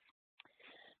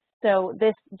 So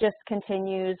this just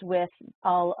continues with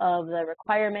all of the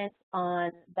requirements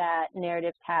on that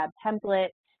narrative tab template.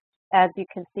 As you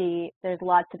can see, there's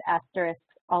lots of asterisks.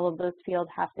 All of those fields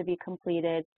have to be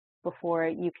completed before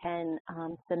you can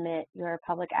submit your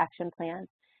public action plan.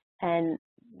 And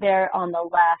there on the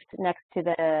left, next to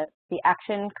the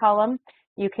action column,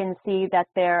 you can see that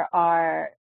there's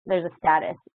a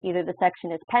status. Either the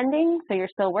section is pending, so you're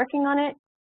still working on it,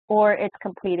 or it's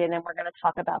completed, and we're going to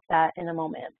talk about that in a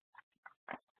moment.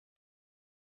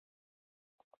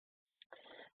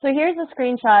 So here's a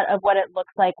screenshot of what it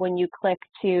looks like when you click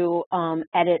to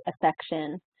edit a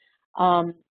section.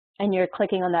 And you're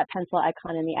clicking on that pencil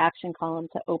icon in the action column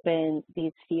to open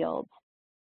these fields.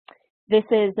 This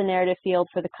is the narrative field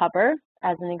for the cover,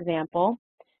 as an example.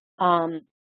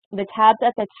 The tabs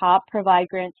at the top provide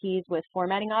grantees with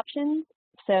formatting options.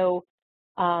 So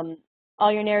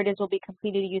all your narratives will be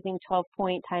completed using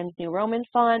 12-point Times New Roman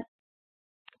font,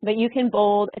 but you can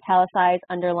bold, italicize,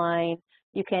 underline.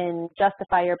 You can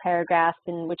justify your paragraphs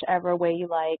in whichever way you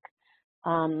like.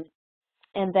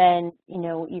 And then,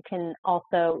 you can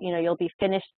also, you'll be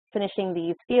finishing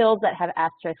these fields that have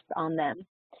asterisks on them.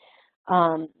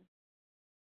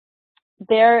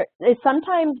 There is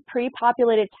sometimes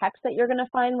pre-populated text that you're going to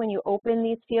find when you open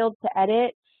these fields to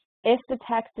edit. If the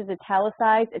text is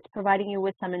italicized, it's providing you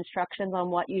with some instructions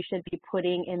on what you should be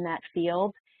putting in that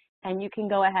field. And you can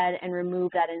go ahead and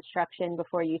remove that instruction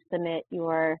before you submit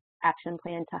your action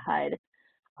plan to HUD.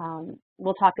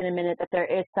 We'll talk in a minute that there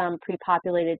is some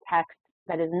pre-populated text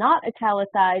that is not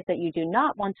italicized that you do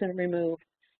not want to remove,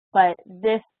 but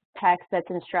this text that's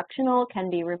instructional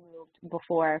can be removed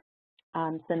before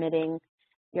submitting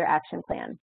your action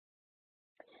plan.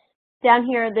 Down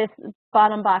here, this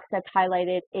bottom box that's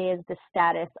highlighted is the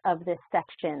status of this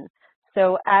section.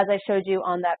 So as I showed you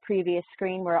on that previous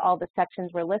screen where all the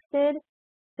sections were listed,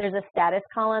 there's a status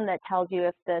column that tells you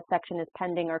if the section is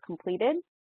pending or completed.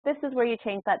 This is where you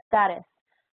change that status.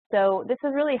 So this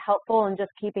is really helpful in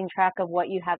just keeping track of what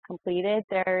you have completed.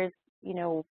 There's,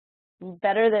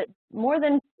 more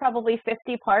than probably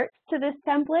 50 parts to this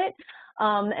template.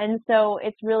 And so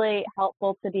it's really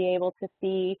helpful to be able to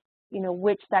see,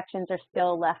 which sections are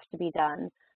still left to be done.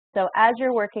 So as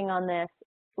you're working on this,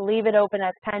 leave it open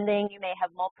as pending. You may have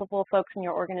multiple folks in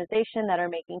your organization that are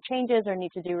making changes or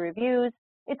need to do reviews.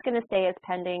 It's going to stay as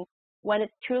pending. When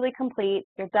it's truly complete,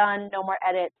 you're done, no more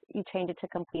edits, you change it to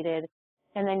completed.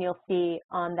 And then you'll see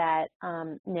on that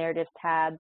narrative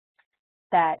tab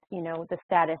that, the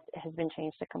status has been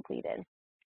changed to completed.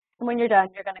 And when you're done,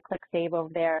 you're going to click Save over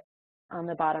there on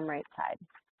the bottom right side.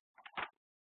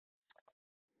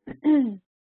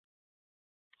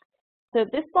 So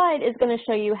this slide is going to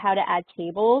show you how to add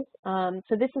tables.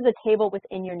 So this is a table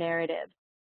within your narrative.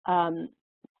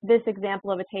 This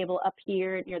example of a table up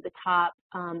here near the top,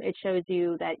 it shows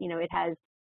you that, it has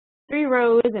 3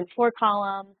 rows and 4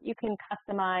 columns. You can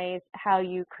customize how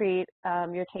you create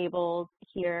your tables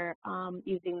here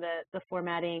using the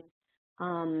formatting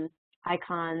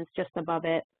icons just above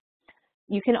it.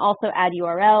 You can also add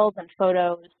URLs and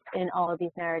photos in all of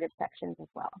these narrative sections as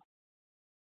well.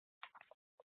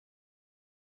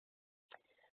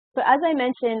 So as I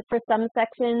mentioned, for some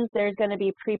sections, there's going to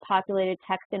be pre-populated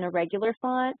text in a regular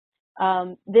font.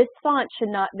 This font should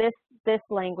not, this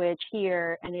language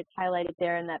here, and it's highlighted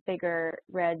there in that bigger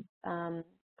red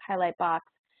highlight box,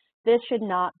 this should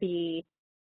not be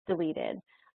deleted.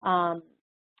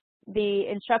 The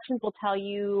instructions will tell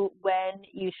you when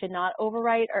you should not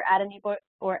overwrite or add any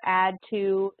add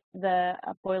to the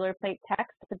boilerplate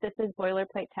text, but this is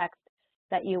boilerplate text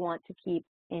that you want to keep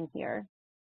in here.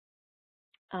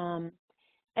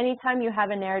 Anytime you have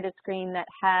a narrative screen that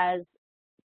has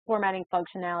formatting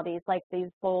functionalities like these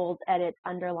bold, edit,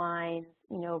 underlines,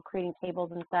 creating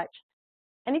tables and such,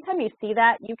 anytime you see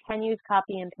that, you can use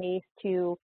copy and paste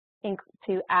to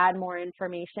add more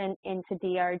information into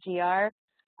DRGR.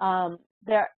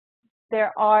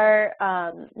 There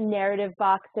are narrative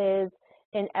boxes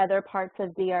in other parts of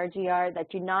DRGR that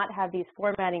do not have these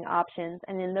formatting options,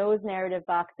 and in those narrative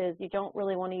boxes, you don't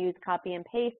really want to use copy and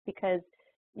paste because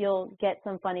you'll get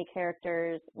some funny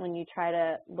characters when you try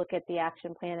to look at the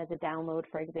action plan as a download,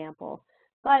 for example.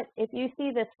 But if you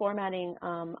see this formatting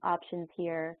options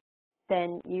here,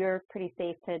 then you're pretty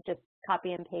safe to just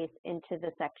copy and paste into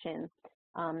the section.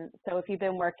 So if you've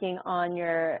been working on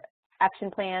your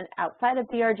action plan outside of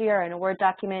DRGR in a Word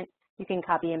document, you can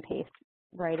copy and paste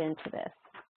right into this.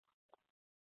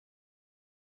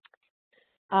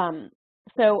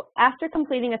 So after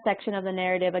completing a section of the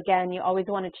narrative, again, you always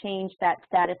want to change that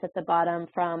status at the bottom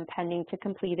from pending to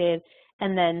completed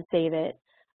and then save it.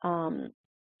 And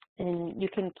you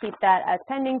can keep that as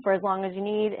pending for as long as you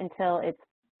need until it's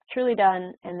truly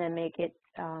done, and then make it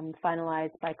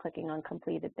finalized by clicking on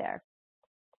completed there.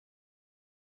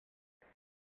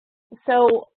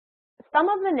 So some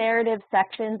of the narrative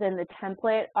sections in the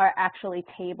template are actually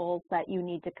tables that you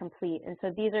need to complete. And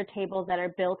so these are tables that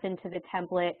are built into the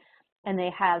template, and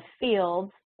they have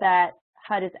fields that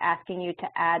HUD is asking you to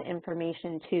add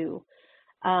information to.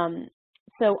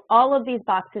 So all of these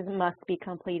boxes must be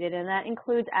completed, and that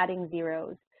includes adding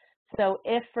zeros. So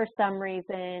if for some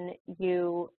reason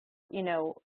you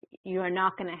you are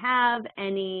not going to have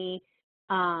any,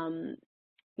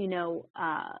 you know,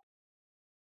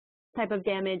 type of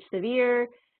damage severe,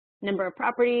 number of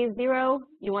properties 0,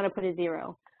 you want to put a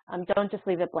 0. Don't just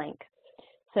leave it blank.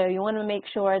 So you want to make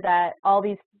sure that all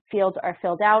these fields are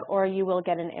filled out or you will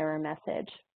get an error message.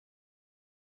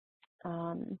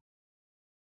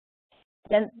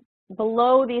 Then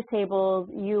below these tables,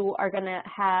 you are going to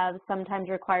have sometimes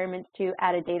requirements to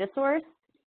add a data source.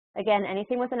 Again,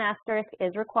 anything with an asterisk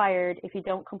is required. If you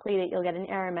don't complete it, you'll get an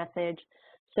error message.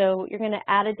 So you're going to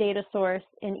add a data source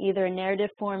in either a narrative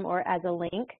form or as a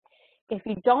link. If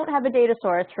you don't have a data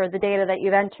source for the data that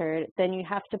you've entered, then you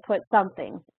have to put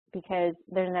something because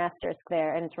there's an asterisk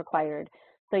there and it's required.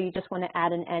 So you just want to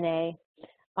add an NA,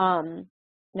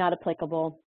 not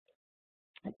applicable.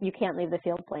 You can't leave the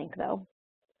field blank though.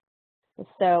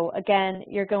 So again,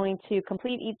 you're going to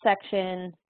complete each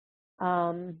section,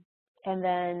 and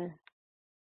then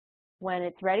when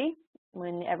it's ready,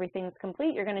 when everything's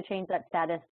complete, you're going to change that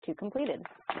status to completed.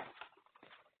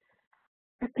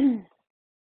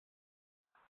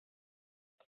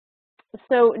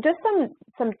 So just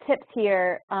some tips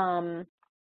here. I'm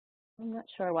not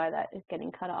sure why that is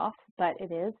getting cut off, but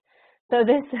it is. So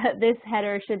this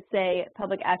header should say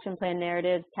Public Action Plan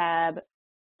Narratives tab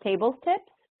Tables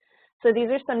Tips. So these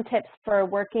are some tips for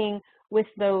working with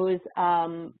those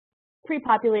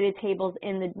pre-populated tables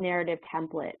in the narrative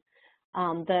template.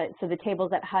 So the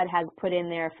tables that HUD has put in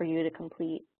there for you to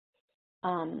complete.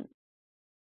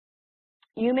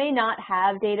 You may not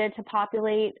have data to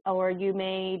populate, or you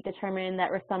may determine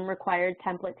that some required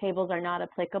template tables are not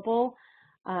applicable,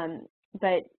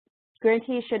 but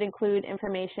grantees should include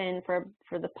information for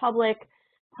the public,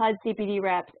 HUD CPD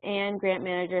reps, and grant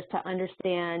managers to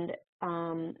understand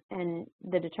and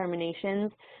the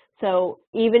determinations. So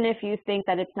even if you think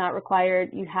that it's not required,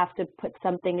 you have to put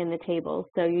something in the tables.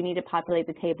 So you need to populate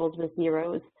the tables with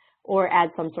zeros or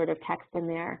add some sort of text in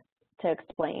there to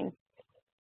explain.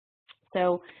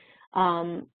 So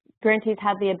grantees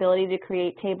have the ability to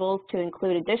create tables to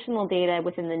include additional data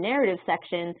within the narrative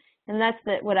section, and that's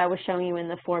what I was showing you in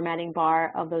the formatting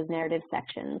bar of those narrative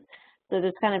sections. So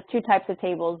there's kind of two types of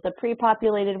tables, the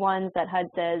pre-populated ones that HUD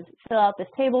says, fill out this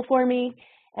table for me,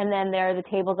 and then there are the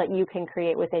tables that you can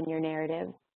create within your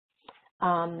narrative.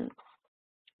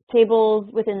 Tables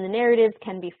within the narratives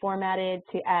can be formatted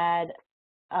to add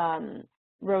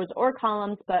rows or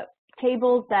columns, but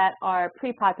tables that are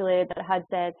pre-populated that HUD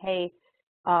says, hey,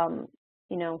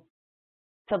 you know,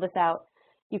 fill this out,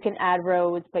 you can add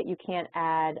rows, but you can't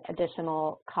add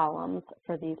additional columns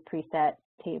for these preset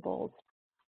tables.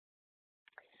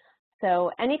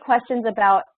 So any questions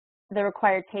about the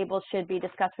required tables should be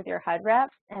discussed with your HUD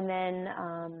rep, and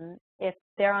then if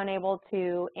they're unable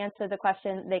to answer the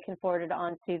question, they can forward it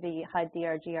on to the HUD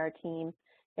DRGR team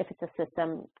if it's a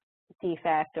system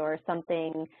defect or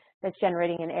something that's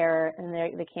generating an error and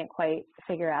they can't quite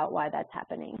figure out why that's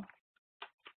happening.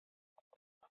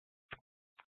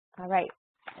 All right,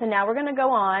 so now we're going to go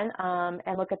on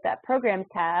and look at that Programs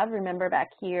tab. Remember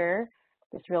back here,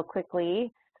 just real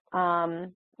quickly,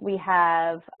 we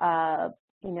have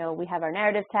we have our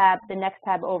Narrative tab. The next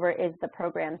tab over is the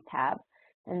Programs tab,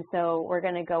 and so we're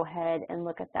going to go ahead and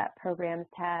look at that Programs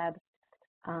tab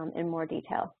in more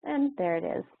detail. And there it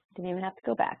is. Didn't even have to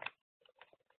go back.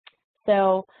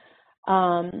 So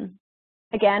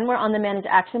again, we're on the Manage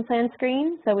Action Plan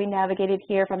screen. So we navigated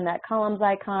here from that columns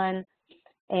icon,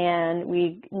 and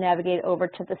we navigate over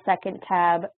to the second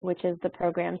tab, which is the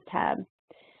Programs tab.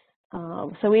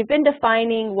 So we've been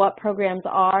defining what programs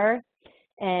are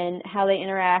and how they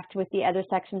interact with the other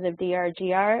sections of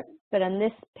DRGR, but on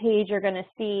this page you're going to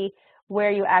see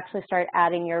where you actually start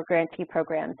adding your grantee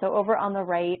program. So over on the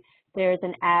right, there's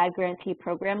an Add Grantee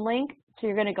Program link. So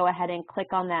you're going to go ahead and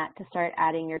click on that to start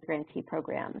adding your grantee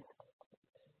programs.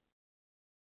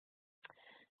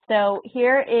 So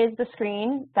here is the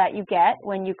screen that you get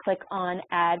when you click on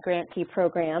Add Grantee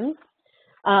Programs.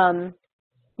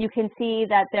 You can see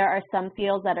that there are some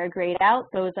fields that are grayed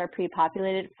out. Those are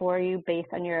pre-populated for you based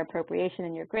on your appropriation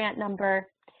and your grant number.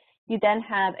 You then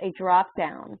have a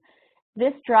drop-down.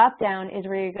 This drop-down is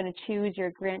where you're going to choose your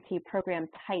grantee program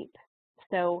type.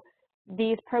 So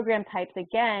these program types,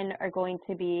 again, are going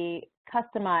to be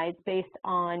customized based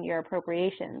on your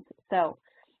appropriations. So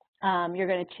you're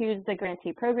going to choose the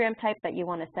grantee program type that you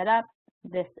want to set up.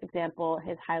 This example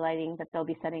is highlighting that they'll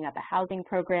be setting up a housing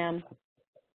program.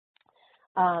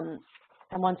 And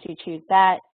once you choose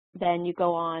that, then you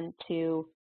go on to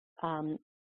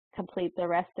complete the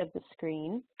rest of the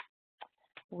screen,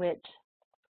 which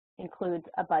includes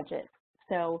a budget.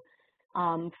 So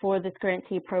for this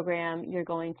grantee program, you're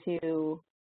going to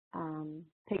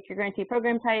pick your grantee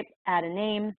program type, add a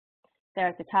name there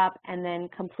at the top, and then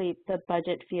complete the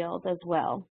budget field as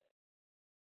well.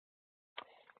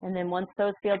 And then once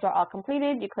those fields are all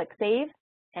completed, you click Save,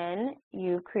 and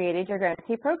you've created your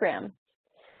grantee program.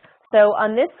 So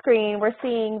on this screen, we're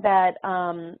seeing that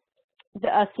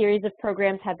a series of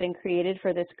programs have been created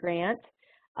for this grant,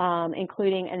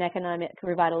 including an economic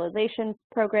revitalization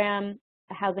program,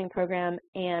 a housing program,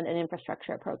 and an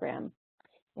infrastructure program.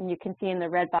 And you can see in the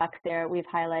red box there, we've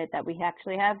highlighted that we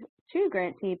actually have 2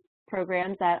 grantee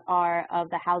programs that are of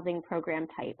the housing program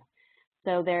type.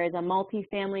 So there is a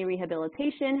multi-family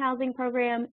rehabilitation housing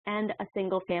program and a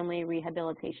single-family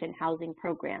rehabilitation housing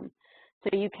program.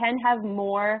 So you can have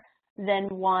more than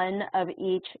one of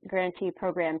each grantee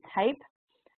program type.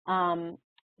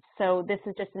 So this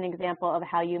is just an example of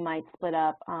how you might split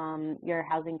up your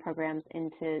housing programs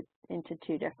into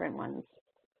 2 different ones.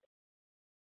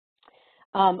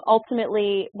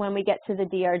 Ultimately, when we get to the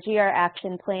DRGR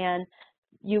Action Plan,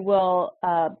 you will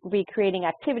be creating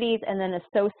activities and then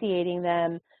associating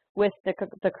them with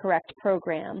the correct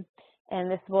program. And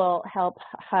this will help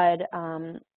HUD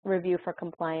review for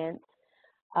compliance.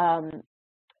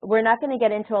 We're not going to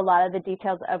get into a lot of the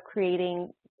details of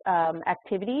creating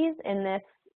activities in this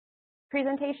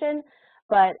presentation,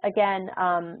 but again,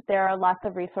 there are lots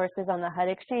of resources on the HUD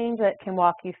Exchange that can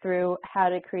walk you through how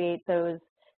to create those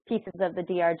pieces of the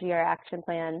DRGR Action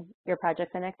Plan, your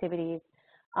projects and activities,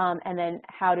 and then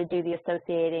how to do the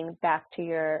associating back to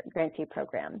your grantee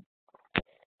program.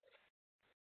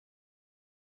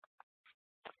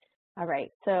 All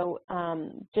right, so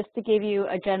just to give you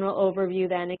a general overview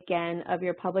then again of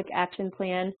your public action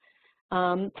plan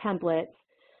templates,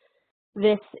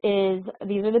 these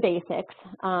are the basics.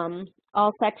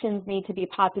 All sections need to be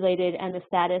populated and the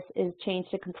status is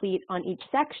changed to complete on each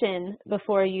section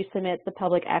before you submit the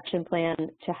public action plan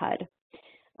to HUD.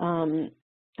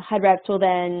 HUD reps will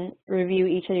then review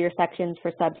each of your sections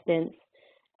for substance.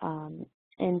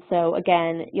 And so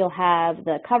again, you'll have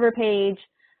the cover page,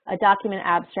 a document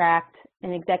abstract,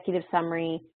 an executive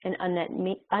summary, an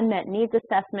unmet needs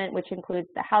assessment, which includes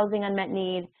the housing unmet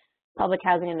need, public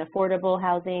housing and affordable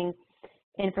housing,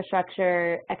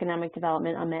 infrastructure, economic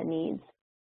development unmet needs.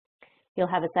 You'll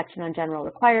have a section on general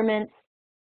requirements,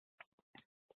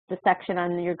 the section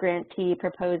on your grantee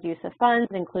proposed use of funds,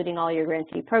 including all your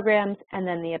grantee programs, and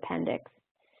then the appendix.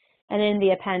 And in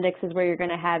the appendix is where you're going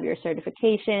to have your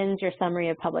certifications, your summary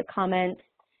of public comments,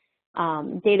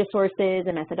 data sources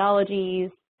and methodologies,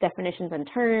 definitions and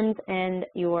terms, and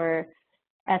your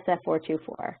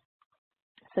SF424.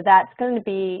 So that's going to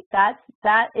be,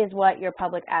 that is what your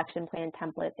public action plan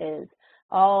template is.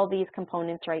 All these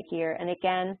components right here. And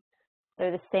again,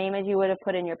 they're the same as you would have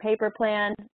put in your paper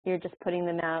plan. You're just putting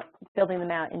them out, building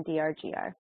them out in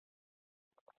DRGR.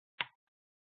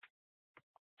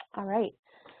 All right.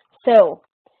 So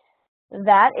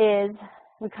that is,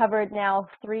 we covered now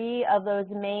 3 of those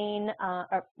main,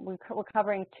 we're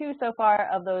covering 2 so far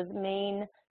of those main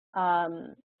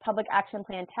public action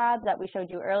plan tabs that we showed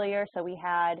you earlier. So we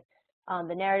had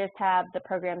the narrative tab, the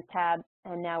programs tab,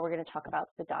 and now we're going to talk about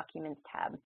the documents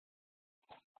tab.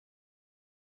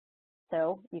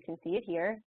 So you can see it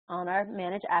here on our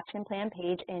Manage Action Plan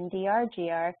page in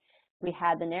DRGR. We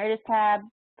had the narrative tab,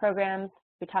 programs,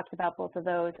 we talked about both of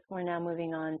those. We're now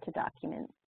moving on to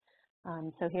documents.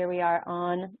 So here we are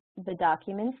on the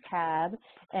Documents tab,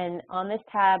 and on this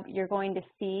tab, you're going to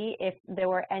see if there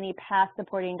were any past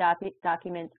supporting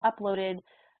documents uploaded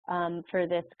for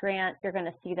this grant. You're going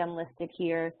to see them listed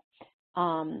here,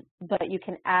 but you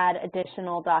can add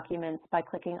additional documents by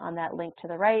clicking on that link to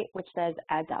the right, which says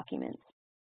Add Documents.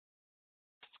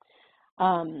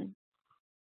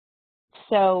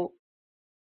 So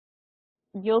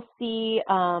you'll see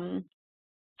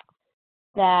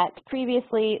that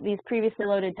these previously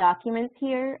loaded documents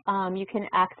here, you can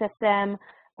access them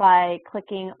by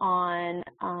clicking on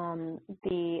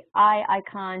the eye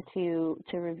icon to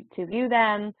view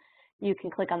them. You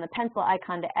can click on the pencil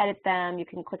icon to edit them. You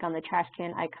can click on the trash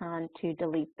can icon to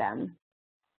delete them.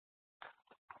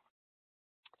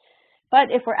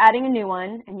 But if we're adding a new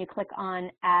one and you click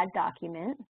on Add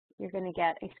Document, you're going to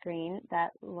get a screen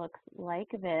that looks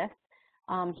like this.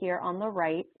 Here on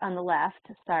the left,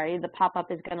 the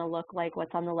pop-up is going to look like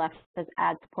what's on the left says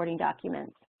Add Supporting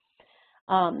Documents.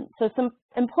 So some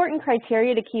important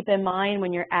criteria to keep in mind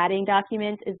when you're adding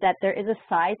documents is that there is a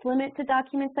size limit to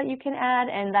documents that you can add,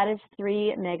 and that is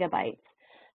 3 megabytes.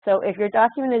 So if your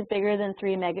document is bigger than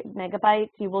 3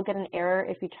 megabytes, you will get an error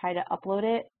if you try to upload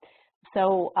it.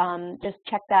 So just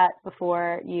check that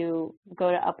before you go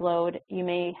to upload. You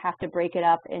may have to break it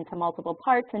up into multiple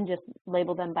parts and just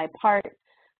label them by part.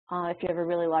 if you have a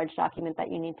really large document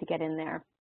that you need to get in there.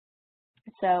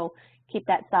 So keep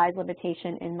that size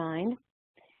limitation in mind.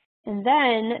 And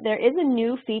then there is a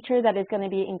new feature that is going to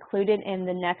be included in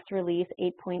the next release,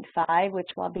 8.5,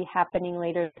 which will be happening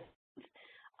later.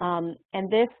 And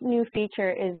this new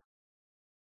feature is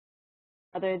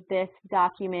whether this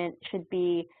document should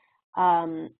be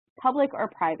public or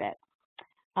private.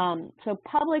 So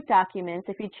public documents,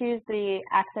 if you choose the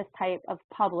access type of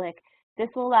public, this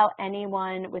will allow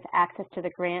anyone with access to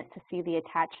the grant to see the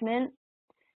attachment.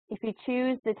 If you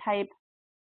choose the type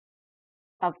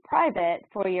of private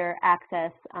for your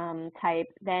access type,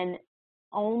 then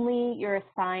only your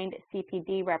assigned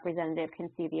CPD representative can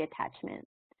see the attachment.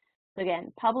 So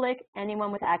again, public,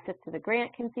 anyone with access to the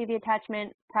grant can see the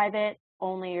attachment. Private,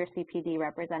 only your CPD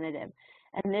representative.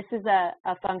 And this is a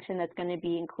function that's going to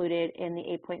be included in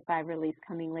the 8.5 release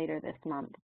coming later this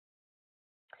month.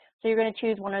 So you're going to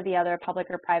choose one or the other, public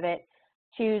or private.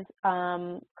 Choose,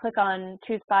 click on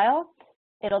Choose File.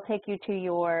 It'll take you to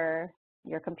your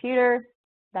computer.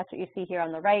 That's what you see here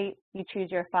on the right. You choose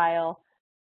your file,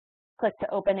 click to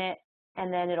open it,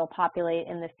 and then it'll populate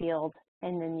in the field,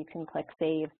 and then you can click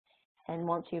Save. And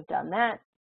once you've done that,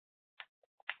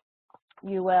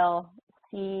 you will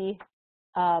see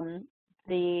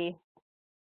the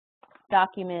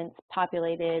documents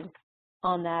populated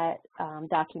on that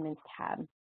Documents tab.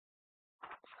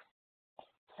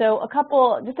 So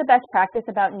just a best practice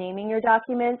about naming your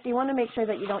documents. You want to make sure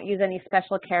that you don't use any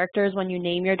special characters when you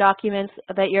name your documents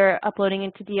that you're uploading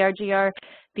into DRGR,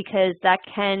 because that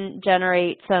can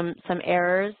generate some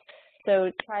errors.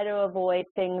 So try to avoid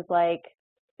things like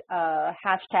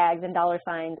hashtags and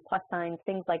 $signs, plus signs,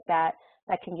 things like that,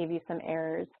 that can give you some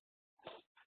errors.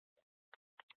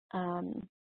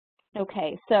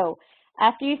 Okay, so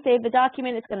after you save the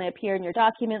document, it's going to appear in your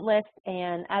document list,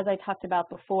 and as I talked about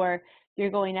before, you're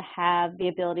going to have the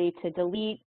ability to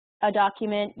delete a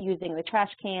document using the trash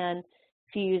can.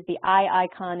 If you use the eye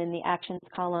icon in the Actions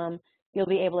column, you'll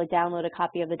be able to download a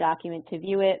copy of the document to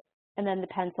view it, and then the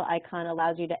pencil icon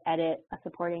allows you to edit a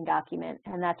supporting document,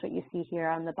 and that's what you see here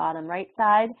on the bottom right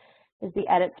side is the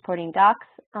Edit Supporting Docs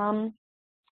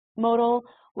modal,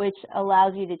 which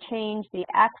allows you to change the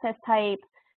access type.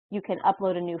 You can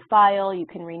upload a new file, you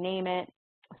can rename it,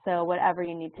 so whatever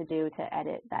you need to do to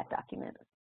edit that document.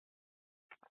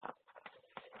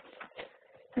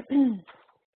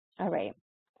 All right,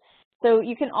 so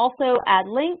you can also add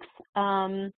links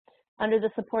under the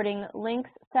Supporting Links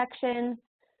section.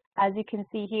 As you can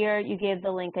see here, you give the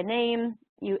link a name,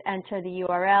 you enter the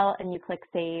URL, and you click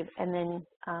Save, and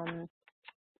then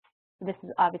this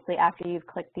is obviously after you've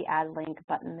clicked the Add Link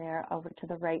button there over to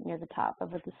the right near the top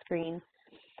of the screen.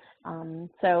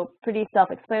 So pretty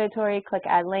self-explanatory. Click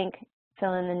Add Link,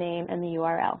 fill in the name and the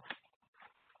URL.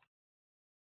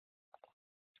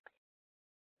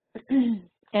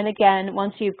 And again,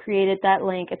 once you've created that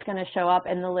link, it's going to show up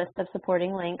in the list of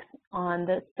supporting links on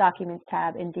the Documents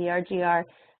tab in DRGR.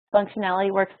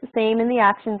 Functionality works the same in the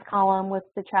Actions column with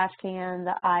the trash can,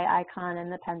 the eye icon, and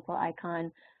the pencil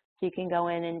icon. So you can go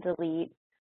in and delete,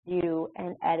 view,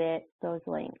 and edit those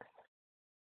links.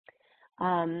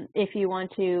 If you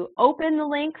want to open the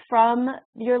link from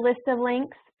your list of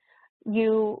links,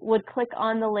 you would click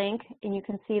on the link, and you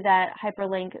can see that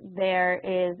hyperlink there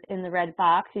is in the red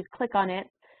box. You click on it.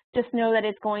 Just know that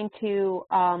it's going to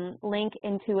link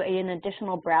into an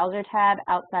additional browser tab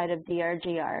outside of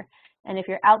DRGR. And if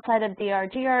you're outside of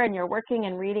DRGR and you're working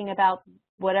and reading about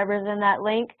whatever's in that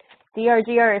link,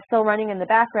 DRGR is still running in the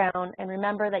background, and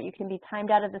remember that you can be timed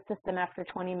out of the system after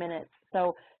 20 minutes.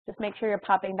 So just make sure you're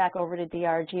popping back over to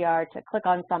DRGR to click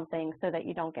on something so that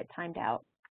you don't get timed out.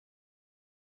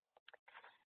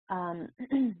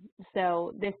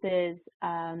 So this is,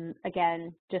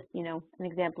 again, just, an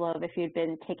example of if you'd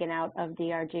been taken out of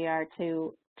DRGR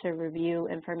to review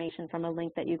information from a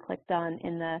link that you clicked on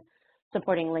in the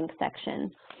supporting link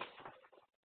section.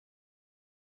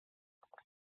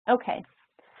 Okay.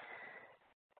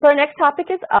 So our next topic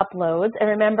is uploads. And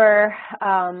remember,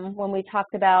 when we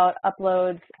talked about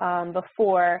uploads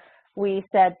before, we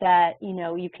said that,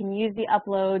 you can use the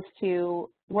uploads to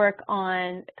work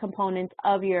on components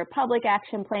of your public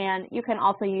action plan. You can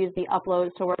also use the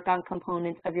uploads to work on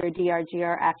components of your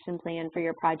DRGR action plan for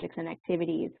your projects and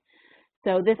activities.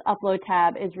 So this upload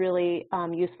tab is really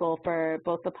useful for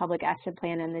both the public action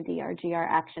plan and the DRGR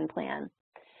action plan.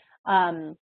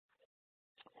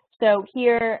 So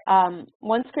here,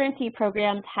 once grantee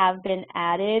programs have been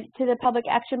added to the public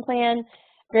action plan,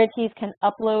 grantees can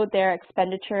upload their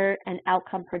expenditure and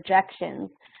outcome projections.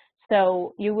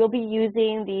 So you will be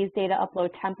using these data upload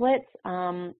templates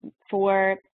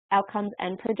for outcomes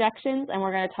and projections, and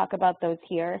we're going to talk about those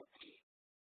here.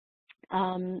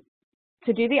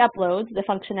 To do the uploads, the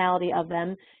functionality of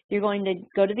them, you're going to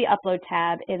go to the Upload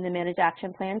tab in the Manage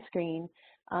Action Plan screen.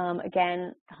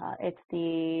 Again, it's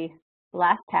the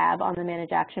last tab on the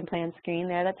Manage Action Plan screen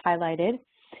there that's highlighted.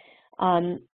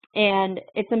 And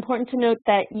it's important to note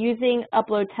that using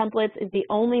upload templates is the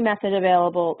only method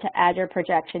available to add your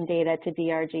projection data to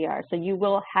DRGR. So you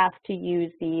will have to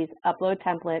use these upload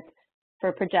templates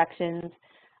for projections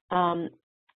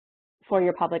for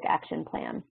your public action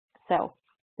plan. So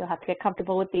you'll have to get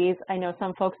comfortable with these. I know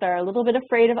some folks are a little bit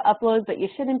afraid of uploads, but you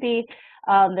shouldn't be.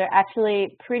 They're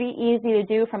actually pretty easy to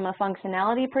do from a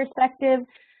functionality perspective.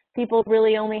 People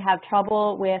really only have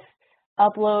trouble with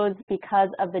uploads because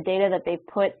of the data that they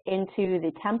put into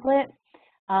the template.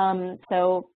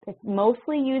 So it's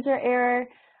mostly user error,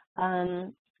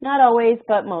 not always,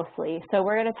 but mostly. So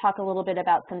we're going to talk a little bit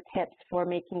about some tips for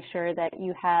making sure that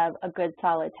you have a good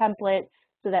solid template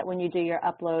so that when you do your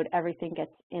upload, everything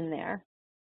gets in there.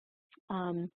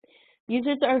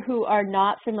 Users who are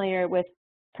not familiar with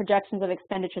projections of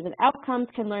expenditures and outcomes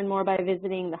can learn more by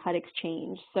visiting the HUD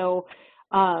Exchange. So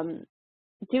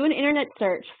do an internet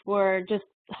search for just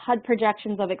HUD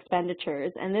projections of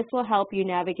expenditures, and this will help you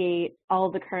navigate all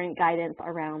of the current guidance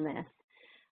around this,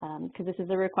 because this is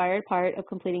a required part of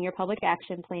completing your public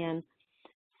action plan.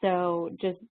 So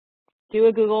just do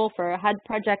a Google for HUD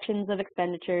projections of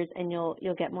expenditures, and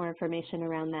you'll get more information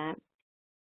around that.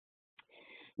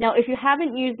 Now, if you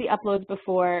haven't used the uploads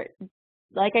before,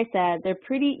 like I said, they're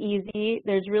pretty easy.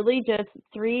 There's really just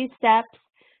 3 steps.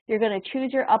 You're going to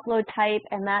choose your upload type,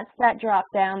 and that's that drop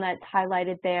down that's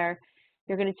highlighted there.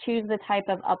 You're going to choose the type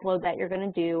of upload that you're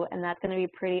going to do, and that's going to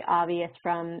be pretty obvious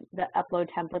from the upload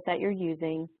template that you're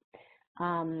using.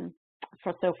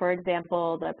 So for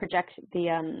example, the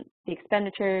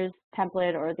expenditures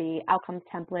template or the outcomes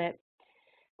template.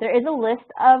 There is a list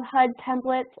of HUD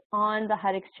templates on the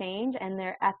HUD Exchange, and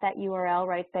they're at that URL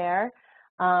right there.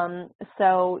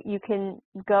 So you can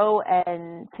go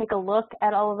and take a look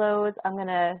at all of those. I'm going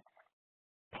to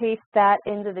paste that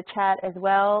into the chat as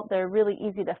well. They're really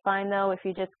easy to find, though. If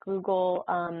you just Google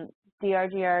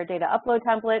DRGR data upload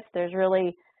templates, there's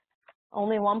really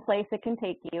only one place it can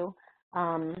take you.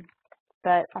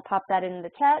 But I'll pop that into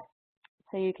the chat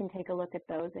so you can take a look at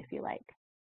those if you like.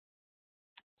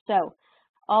 So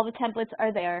all the templates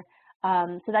are there.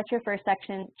 So that's your first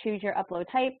section, choose your upload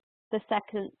type. The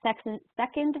second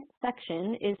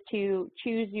section is to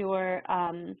choose your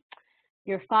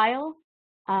file,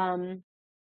 and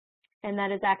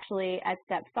that is actually at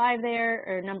step 5 there,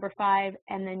 or number 5,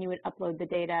 and then you would upload the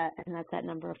data, and that's at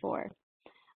number 4.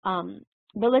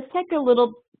 But let's talk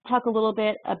a little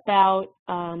bit about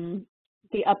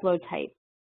the upload type,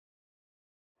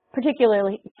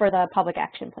 particularly for the public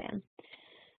action plan.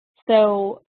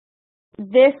 So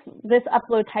this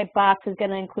upload type box is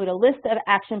going to include a list of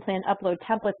action plan upload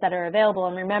templates that are available.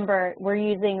 And remember, we're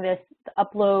using this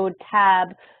upload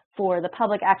tab for the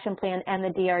public action plan and the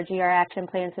DRGR action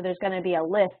plan, so there's going to be a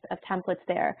list of templates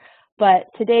there. But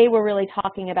today we're really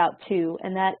talking about 2,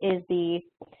 and that is the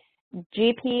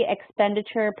GP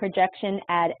expenditure projection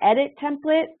add edit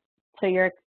template, so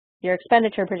your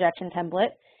expenditure projection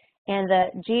template, and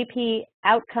the GP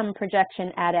outcome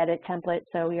projection add edit template,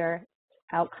 so your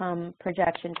outcome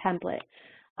projection template.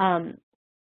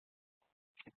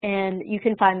 And you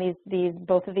can find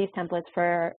both of these templates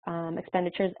for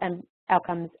expenditures and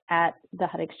outcomes at the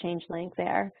HUD Exchange link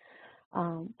there.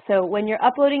 So when you're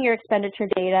uploading your expenditure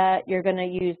data, you're going to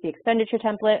use the expenditure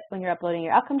template. When you're uploading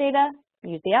your outcome data,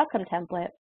 use the outcome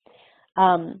template.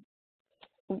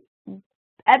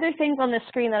 Other things on the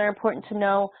screen that are important to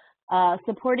know,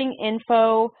 supporting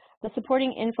info. The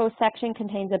supporting info section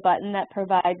contains a button that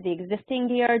provides the existing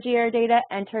DRGR data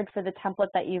entered for the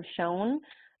template that you've shown,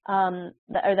 or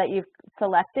that you've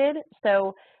selected.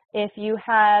 So if you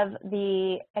have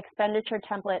the expenditure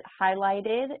template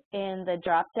highlighted in the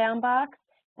drop-down box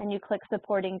and you click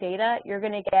supporting data, you're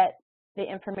going to get the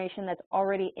information that's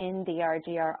already in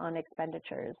DRGR on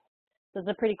expenditures. So it's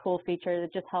a pretty cool feature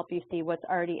that just helps you see what's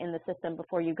already in the system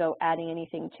before you go adding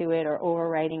anything to it or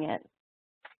overwriting it.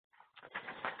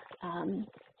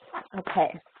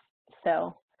 Okay,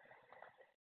 so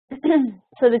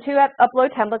the 2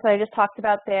 upload templates that I just talked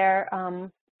about there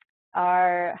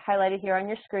are highlighted here on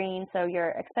your screen. So your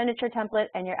expenditure template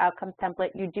and your outcomes template,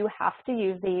 you do have to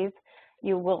use these.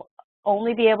 You will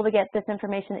only be able to get this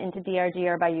information into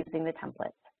DRGR by using the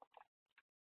templates.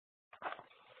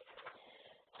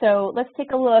 So let's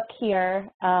take a look here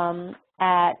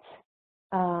at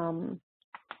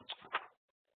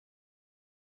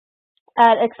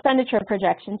expenditure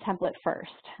projection template first.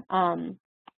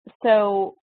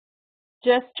 So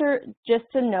just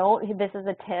to note, this is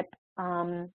a tip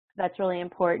that's really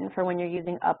important for when you're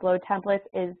using upload templates,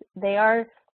 is they are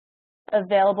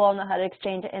available on the HUD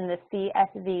Exchange in the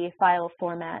CSV file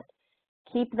format.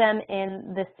 Keep them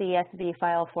in the CSV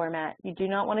file format. You do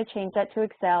not want to change that to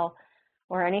Excel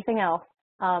or anything else,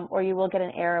 or you will get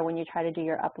an error when you try to do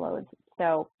your uploads.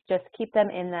 So just keep them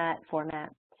in that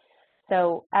format.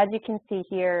 So as you can see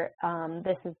here,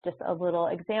 this is just a little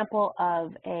example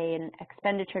of an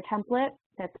expenditure template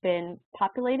that's been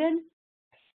populated.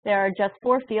 There are just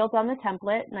 4 fields on the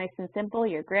template, nice and simple: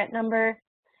 your grant number,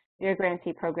 your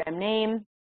grantee program name,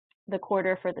 the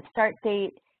quarter for the start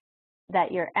date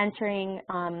that you're entering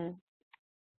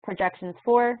projections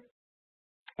for,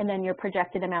 and then your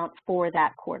projected amount for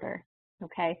that quarter,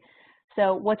 okay?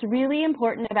 So what's really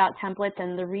important about templates,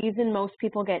 and the reason most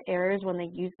people get errors when they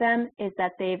use them, is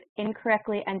that they've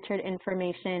incorrectly entered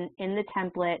information in the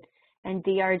template, and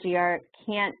DRGR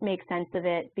can't make sense of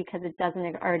it because it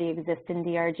doesn't already exist in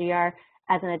DRGR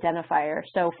as an identifier.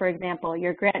 So for example,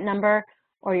 your grant number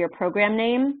or your program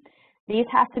name, these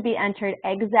have to be entered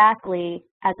exactly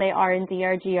as they are in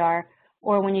DRGR,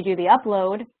 or when you do the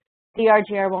upload,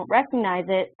 DRGR won't recognize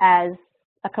it as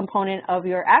a component of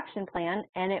your action plan,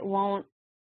 and it won't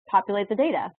populate the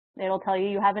data. It'll tell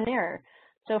you have an error.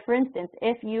 So for instance,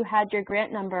 if you had your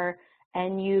grant number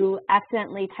and you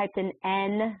accidentally typed an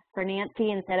N for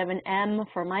Nancy instead of an M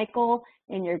for Michael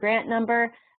in your grant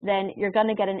number, then you're going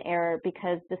to get an error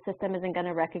because the system isn't going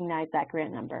to recognize that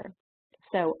grant number.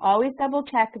 So always double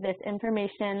check this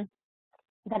information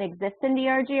that exists in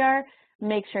DRGR,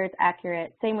 make sure it's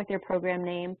accurate. Same with your program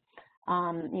name,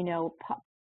 you know,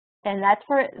 and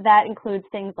that includes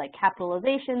things like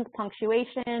capitalizations,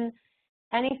 punctuation,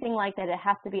 anything like that. It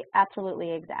has to be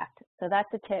absolutely exact. So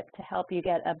that's a tip to help you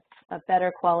get a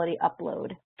better quality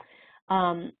upload.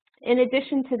 In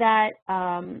addition to that,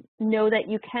 know that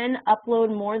you can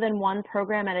upload more than one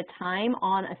program at a time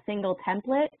on a single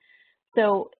template.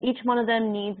 So each one of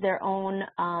them needs their own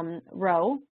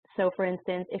row. So for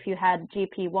instance, if you had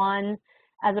GP1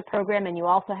 as a program and you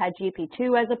also had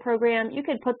GP2 as a program, you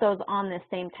could put those on the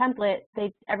same template.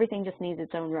 Everything just needs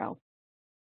its own row.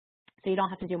 So you don't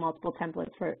have to do multiple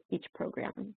templates for each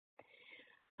program.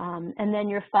 And then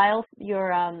your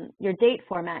date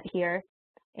format here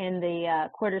in the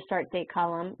quarter start date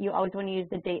column, you always want to use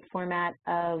the date format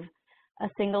of a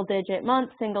single-digit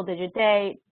month, single-digit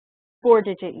day,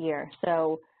 4-digit year.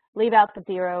 So leave out the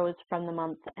zeros from the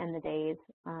months and the days,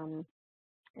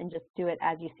 and just do it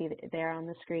as you see there on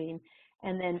the screen.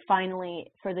 And then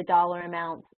finally, for the dollar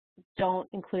amounts, don't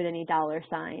include any dollar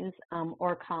signs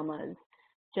or commas,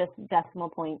 just decimal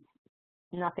points,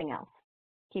 nothing else.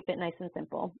 Keep it nice and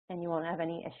simple, and you won't have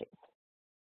any issues.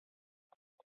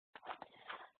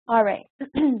 All right,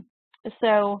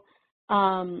 so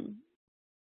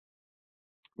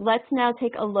let's now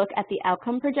take a look at the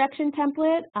outcome projection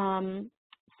template.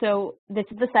 So this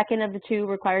is the second of the 2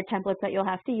 required templates that you'll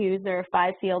have to use. There are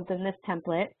 5 fields in this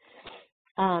template.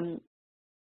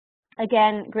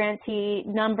 Again, grantee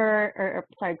number,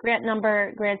 grant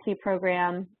number, grantee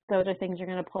program, those are things you're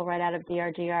going to pull right out of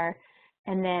DRGR.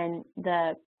 And then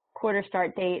the quarter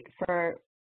start date for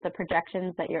the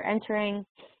projections that you're entering.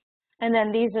 And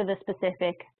then these are the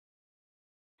specific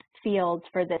fields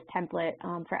for this template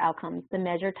for outcomes, the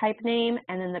measure type name,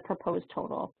 and then the proposed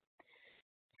total.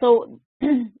 So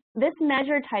this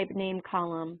measure type name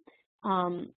column,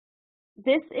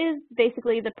 this is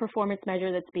basically the performance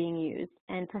measure that's being used.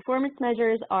 And performance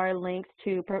measures are linked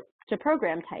to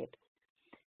program types.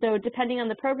 So depending on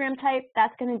the program type,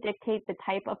 that's going to dictate the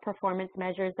type of performance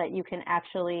measures that you can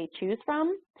actually choose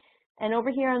from. And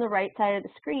over here on the right side of the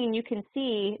screen, you can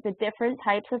see the different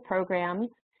types of programs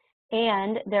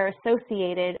and their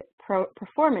associated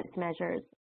performance measures.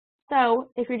 So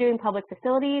if you're doing public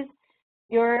facilities,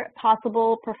 your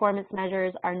possible performance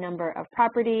measures are number of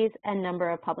properties and number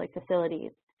of public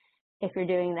facilities. If you're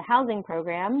doing the housing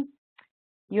program,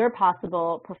 your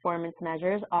possible performance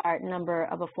measures are number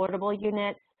of affordable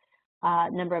units,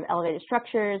 number of elevated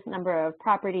structures, number of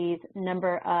properties,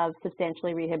 number of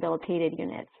substantially rehabilitated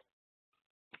units.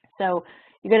 So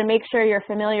you're going to make sure you're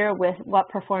familiar with what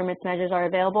performance measures are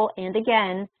available, and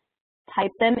again,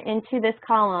 type them into this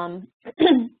column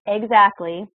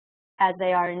exactly as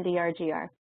they are in DRGR.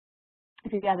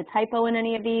 If you have a typo in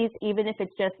any of these, even if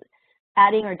it's just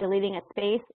adding or deleting a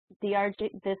space,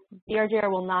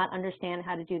 DRGR will not understand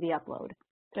how to do the upload.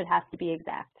 So it has to be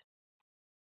exact.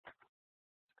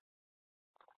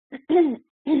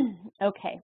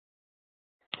 Okay.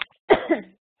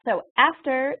 So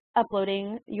after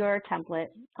uploading your template,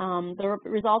 the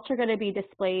results are going to be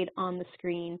displayed on the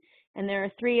screen And there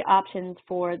are 3 options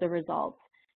for the results.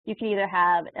 You can either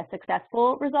have a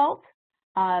successful result,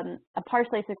 a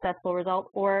partially successful result,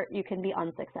 or you can be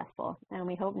unsuccessful. And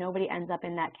we hope nobody ends up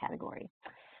in that category.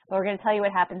 But we're going to tell you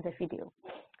what happens if you do.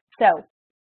 So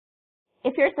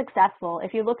if you're successful,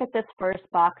 if you look at this first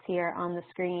box here on the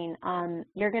screen,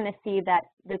 you're going to see that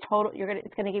the total,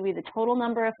 it's going to give you the total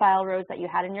number of file rows that you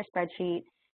had in your spreadsheet,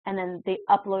 and then the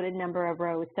uploaded number of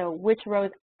rows. So which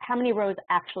rows, how many rows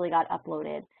actually got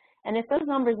uploaded. And if those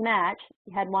numbers match,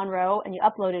 you had 1 row and you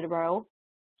uploaded a row,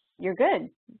 you're good.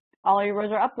 All your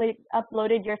rows are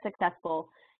uploaded, you're successful.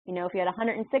 You know, if you had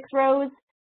 106 rows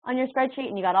on your spreadsheet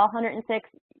and you got all 106,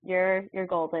 you're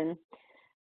golden.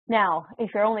 Now,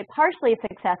 if you're only partially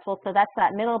successful, so that's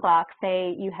that middle box,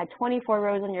 say you had 24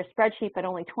 rows on your spreadsheet but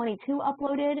only 22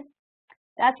 uploaded,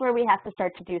 that's where we have to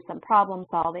start to do some problem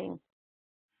solving.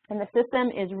 And the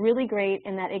system is really great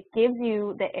in that it gives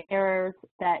you the errors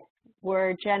that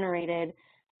were generated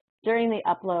during the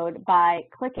upload by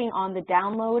clicking on the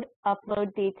download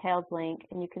upload details link,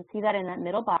 and you can see that in that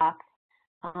middle box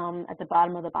at the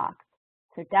bottom of the box.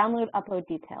 So download upload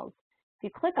details. If you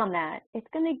click on that, it's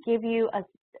going to give you a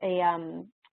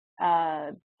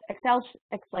Excel,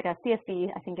 like a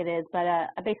CSV, I think it is, but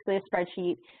basically a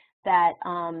spreadsheet that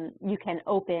you can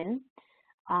open.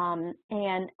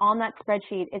 And on that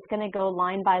spreadsheet, it's going to go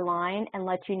line by line and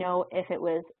let you know if it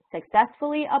was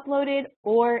successfully uploaded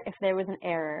or if there was an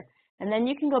error. And then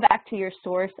you can go back to your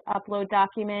source upload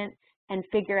document and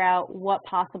figure out what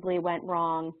possibly went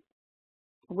wrong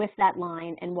with that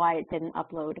line and why it didn't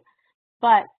upload.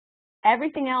 But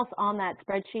everything else on that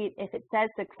spreadsheet, if it says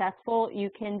successful, you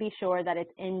can be sure that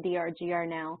it's in DRGR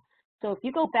now. So if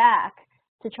you go back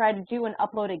to try to do an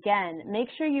upload again, make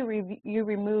sure you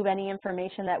remove any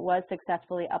information that was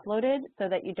successfully uploaded so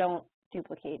that you don't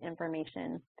duplicate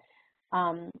information.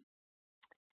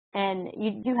 And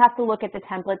you do have to look at the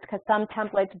templates because some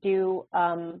templates do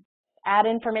add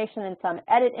information and some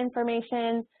edit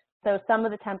information. So some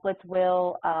of the templates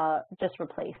will just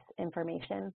replace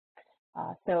information.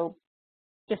 So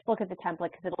just look at the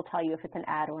template because it'll tell you if it's an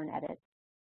add or an edit.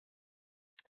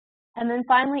 And then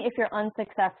finally, if you're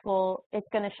unsuccessful, it's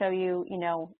going to show you,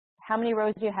 how many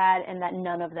rows you had and that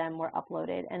none of them were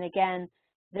uploaded. And again,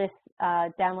 this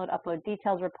download upload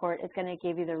details report is going to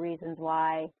give you the reasons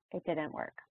why it didn't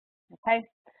work. Okay.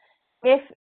 If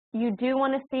you do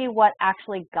want to see what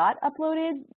actually got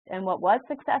uploaded and what was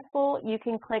successful, you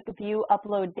can click View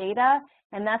Upload Data,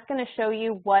 and that's going to show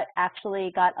you what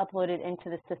actually got uploaded into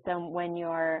the system when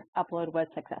your upload was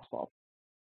successful.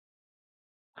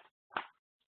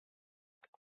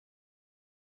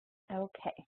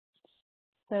 Okay,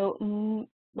 so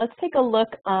let's take a look.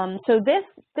 So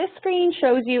this screen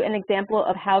shows you an example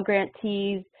of how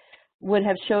grantees would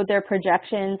have showed their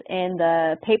projections in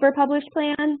the paper published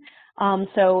plan.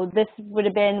 So this would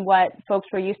have been what folks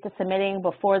were used to submitting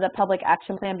before the public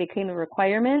action plan became a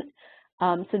requirement.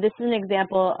 So this is an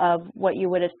example of what you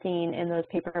would have seen in those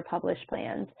paper published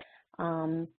plans.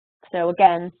 So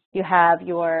again, you have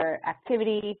your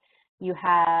activity, you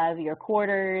have your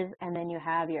quarters, and then you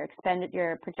have your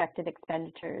projected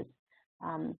expenditures.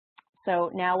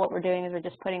 So now what we're doing is we're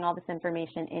just putting all this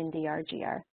information in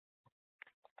DRGR.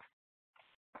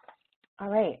 All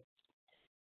right.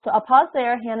 So I'll pause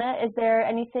there. Hannah, is there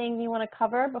anything you want to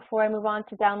cover before I move on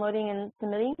to downloading and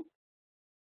submitting?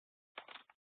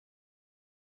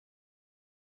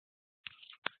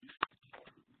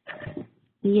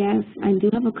 Yes, I do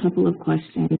have a couple of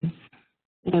questions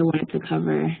that I wanted to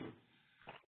cover.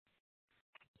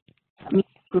 Let me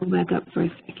go back up for a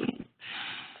second.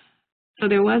 So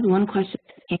there was one question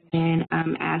that came in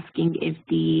asking if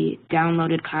the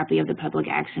downloaded copy of the public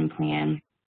action plan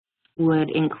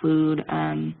would include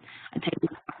a table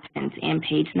of contents and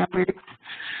page numbers.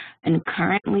 And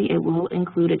currently it will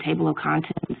include a table of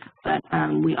contents, but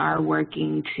we are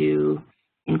working to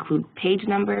include page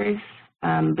numbers.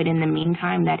 But in the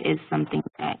meantime, that is something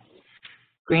that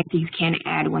grantees can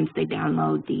add once they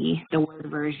download the Word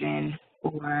version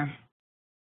or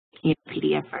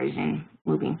PDF version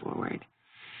moving forward.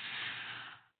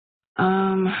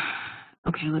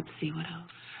 Okay, let's see what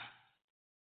else.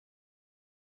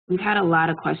 We've had a lot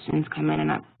of questions come in,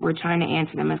 and we're trying to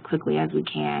answer them as quickly as we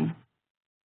can.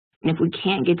 And if we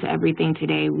can't get to everything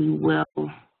today, we will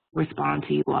respond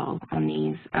to you all on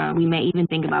these. We may even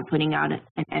think about putting out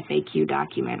an FAQ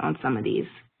document on some of these.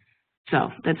 So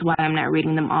that's why I'm not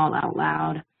reading them all out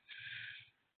loud,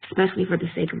 especially for the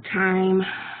sake of time.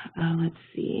 Let's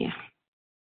see.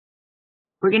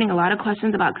 We're getting a lot of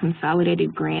questions about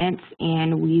consolidated grants,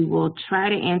 and we will try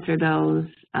to answer those.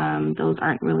 Those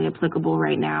aren't really applicable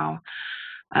right now.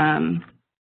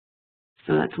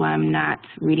 So that's why I'm not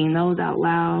reading those out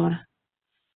loud.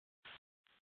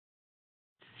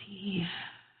 Let's see.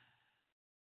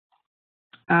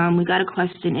 We got a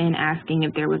question in asking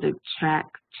if there was a track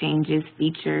changes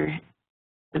feature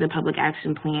for the public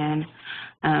action plan.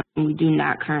 We do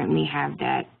not currently have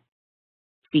that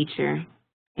feature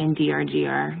in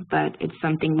DRGR, but it's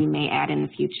something we may add in the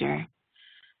future.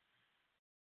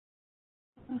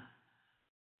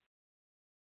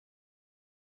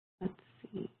 Let's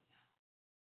see.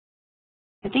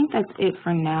 I think that's it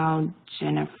for now,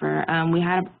 Jennifer.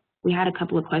 We had a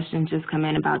couple of questions just come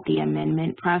in about the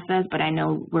amendment process, but I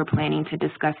know we're planning to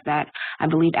discuss that, I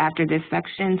believe, after this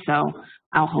section, so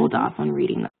I'll hold off on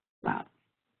reading about.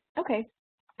 Okay,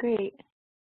 great.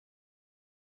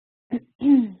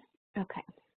 Okay.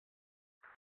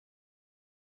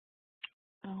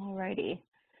 Alrighty.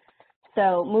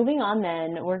 So moving on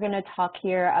then, we're going to talk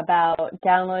here about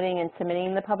downloading and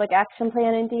submitting the public action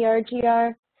plan in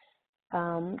DRGR.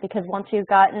 Because once you've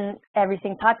gotten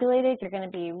everything populated, you're going to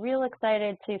be real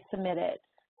excited to submit it.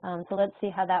 So let's see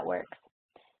how that works.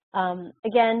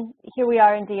 Again, here we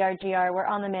are in DRGR. We're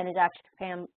on the Manage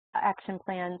Action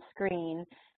Plan screen.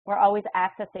 We're always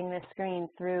accessing this screen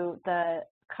through the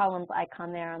columns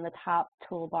icon there on the top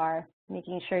toolbar,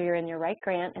 making sure you're in your right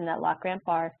grant in that lock grant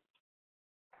bar.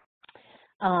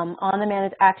 On the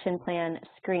Manage Action Plan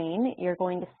screen, you're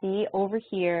going to see over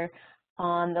here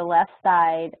on the left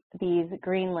side these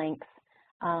green links.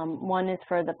 One is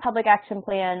for the public action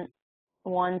plan,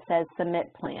 one says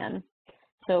submit plan.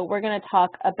 So we're going to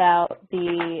talk about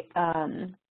the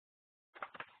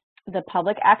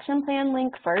public action plan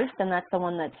link first, and that's the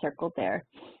one that's circled there.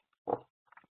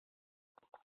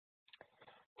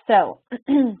 So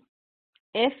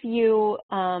if you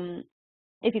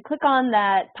click on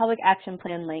that public action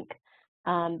plan link,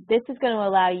 this is going to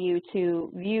allow you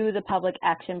to view the public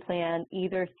action plan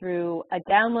either through a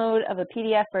download of a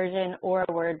PDF version or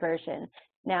a Word version.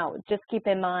 Now, just keep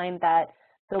in mind that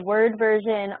the Word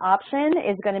version option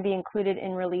is going to be included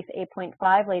in release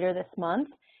 8.5 later this month,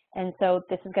 and so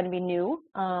this is going to be new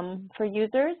for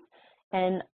users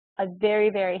and a very,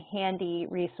 very handy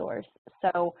resource.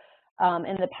 So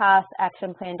in the past,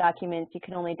 action plan documents you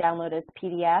can only download as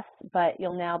PDFs, but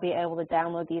you'll now be able to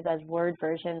download these as Word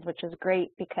versions, which is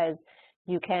great because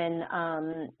you can,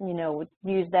 you know,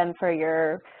 use them for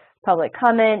your public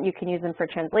comment. You can use them for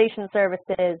translation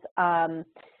services.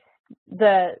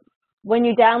 When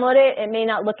you download it, it may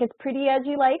not look as pretty as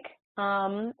you like.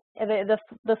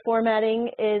 The formatting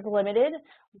is limited,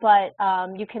 but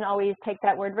you can always take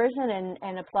that Word version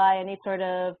and apply any sort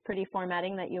of pretty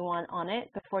formatting that you want on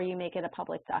it before you make it a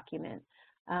public document.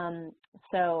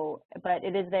 But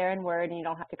it is there in Word and you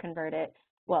don't have to convert it.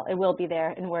 Well, it will be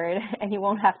there in Word and you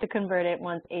won't have to convert it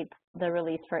once the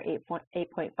release for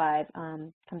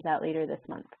 8.5 comes out later this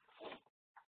month.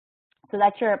 So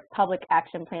that's your public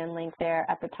action plan link there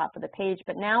at the top of the page.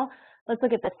 But now let's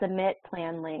look at the submit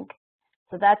plan link.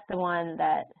 So that's the one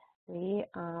that we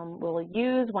will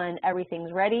use when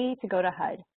everything's ready to go to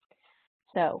HUD.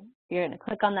 So you're going to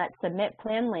click on that submit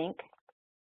plan link.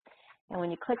 And when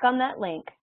you click on that link,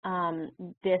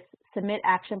 this submit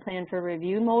action plan for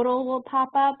review modal will pop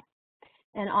up.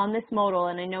 And on this modal,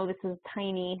 and I know this is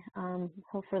tiny,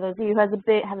 so for those of you who have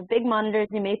a big monitors,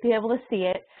 you may be able to see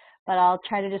it, but I'll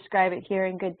try to describe it here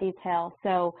in good detail.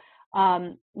 So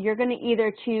you're going to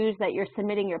either choose that you're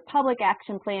submitting your public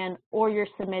action plan or you're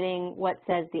submitting what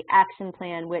says the action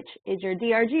plan, which is your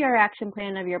DRGR action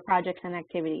plan of your projects and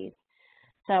activities.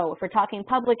 So if we're talking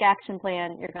public action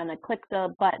plan, you're going to click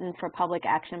the button for public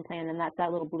action plan, and that's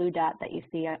that little blue dot that you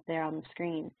see up there on the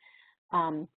screen.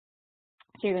 So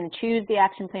you're going to choose the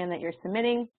action plan that you're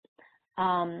submitting,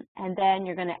 and then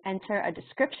you're going to enter a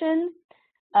description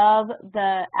of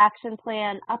the action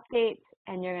plan updates,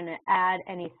 and you're going to add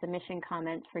any submission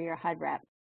comments for your HUD rep.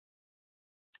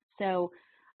 So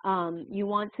you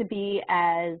want to be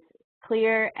as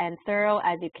clear and thorough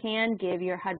as you can. Give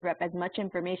your HUD rep as much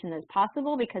information as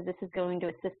possible because this is going to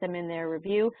assist them in their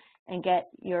review and get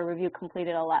your review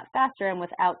completed a lot faster and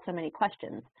without so many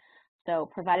questions. So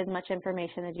provide as much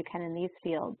information as you can in these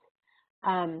fields.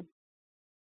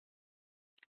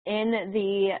 In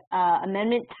the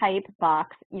amendment type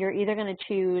box, you're either going to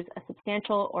choose a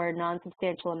substantial or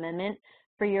non-substantial amendment.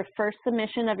 For your first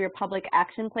submission of your public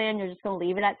action plan, you're just going to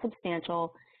leave it at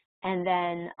substantial, and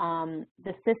then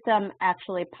the system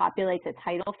actually populates a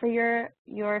title for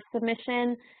your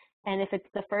submission, and if it's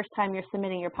the first time you're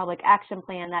submitting your public action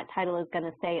plan, that title is going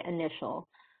to say initial.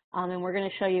 And we're going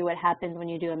to show you what happens when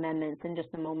you do amendments in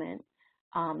just a moment.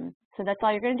 So that's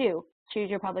all you're going to do. Choose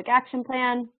your public action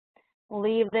plan,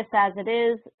 leave this as it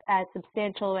is, add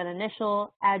substantial and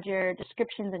initial, add your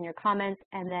descriptions and your comments,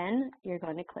 and then you're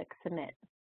going to click submit.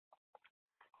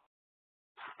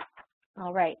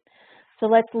 All right, so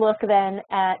let's look then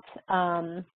at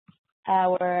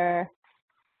our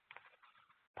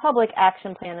public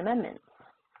action plan amendments.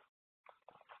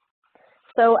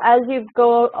 So as you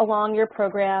go along your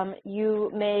program,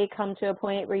 you may come to a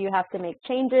point where you have to make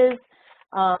changes.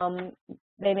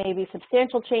 They may be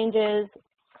substantial changes,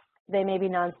 they may be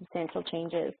non-substantial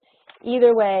changes.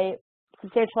 Either way,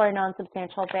 substantial or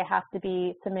non-substantial, they have to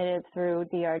be submitted through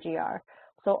DRGR.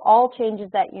 So all changes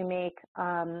that you make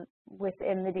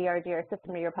within the DRGR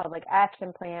system or your public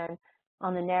action plan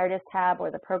on the narratives tab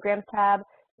or the programs tab,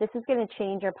 this is going to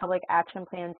change your public action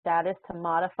plan status to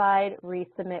modified,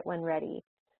 resubmit when ready.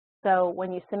 So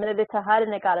when you submitted it to HUD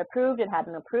and it got approved, it had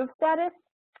an approved status.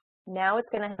 Now it's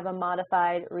going to have a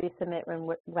modified, resubmit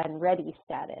when ready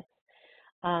status.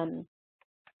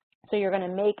 So you're going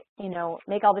to make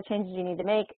all the changes you need to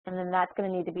make, and then that's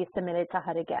going to need to be submitted to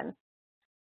HUD again.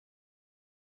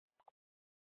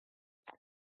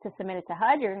 To submit it to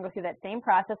HUD, you're going to go through that same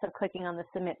process of clicking on the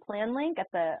Submit Plan link at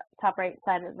the top right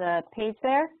side of the page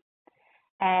there,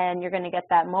 and you're going to get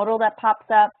that modal that pops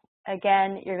up.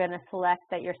 Again, you're going to select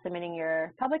that you're submitting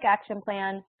your public action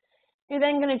plan. You're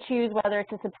then going to choose whether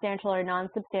it's a substantial or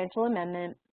non-substantial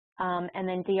amendment, and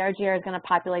then DRGR is going to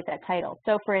populate that title.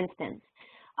 So for instance,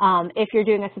 if you're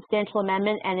doing a substantial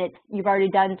amendment and you've already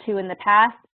done 2 in the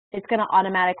past, it's going to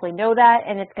automatically know that,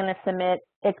 and it's going to submit,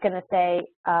 it's going to say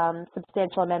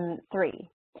substantial amendment 3.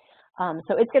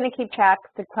 So it's going to keep track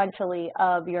sequentially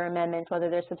of your amendments, whether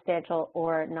they're substantial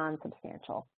or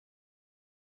non-substantial.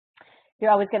 You're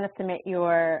always going to submit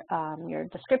your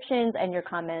descriptions and your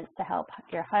comments to help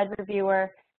your HUD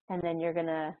reviewer, and then you're going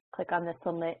to click on the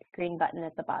Submit green button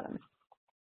at the bottom.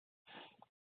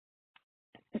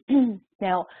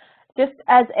 Now, just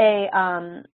as a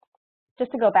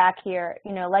just to go back here,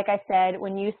 like I said,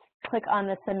 when you click on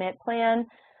the Submit Plan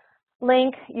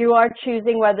link, you are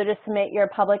choosing whether to submit your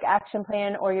public action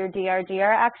plan or your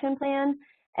DRGR action plan,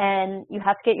 and you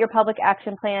have to get your public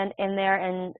action plan in there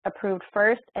and approved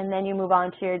first, and then you move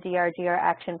on to your DRGR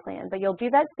action plan. But you'll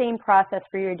do that same process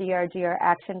for your DRGR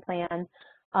action plan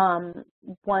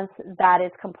once that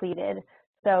is completed.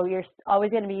 So you're always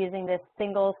going to be using this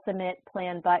single Submit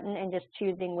Plan button and just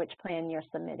choosing which plan you're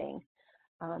submitting.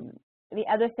 The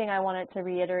other thing I wanted to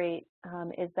reiterate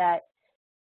is that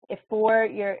if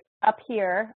you're up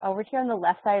here, over here on the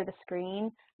left side of the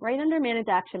screen, right under Manage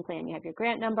Action Plan, you have your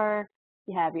grant number,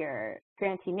 you have your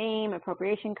grantee name,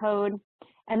 appropriation code,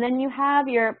 and then you have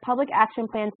your public action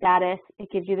plan status, it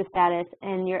gives you the status,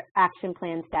 and your action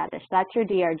plan status. That's your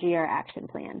DRGR action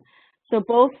plan. So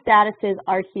both statuses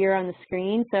are here on the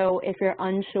screen, so if you're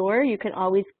unsure, you can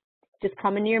always just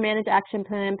come into your Manage Action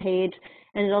Plan page,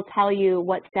 and it'll tell you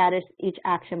what status each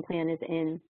action plan is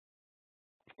in.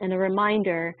 And a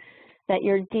reminder that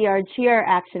your DRGR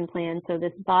action plan, so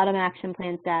this bottom action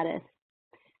plan status,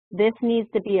 this needs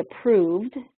to be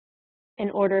approved in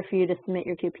order for you to submit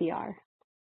your QPR.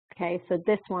 Okay, so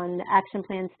this one, the action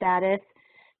plan status,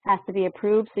 has to be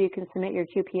approved so you can submit your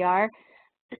QPR.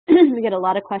 We get a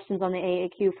lot of questions on the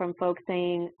AAQ from folks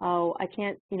saying, oh, I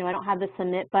can't, I don't have the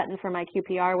submit button for my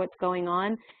QPR, what's going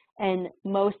on? And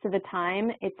most of the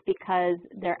time, it's because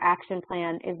their action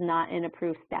plan is not in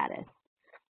approved status.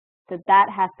 So that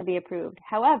has to be approved.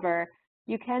 However,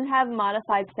 you can have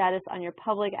modified status on your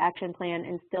public action plan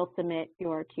and still submit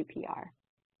your QPR.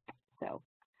 So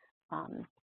I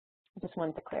just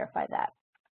wanted to clarify that.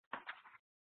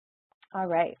 All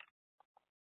right.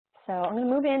 So I'm going to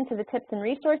move into the tips and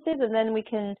resources, and then we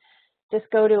can just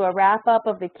go to a wrap-up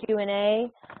of the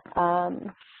Q&A.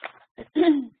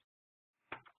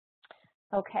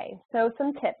 Okay, so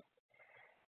some tips.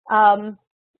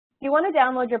 You want to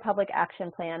download your public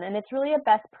action plan, and it's really a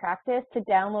best practice to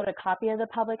download a copy of the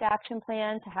public action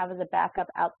plan to have as a backup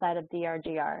outside of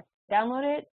DRGR.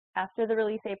 Download it after the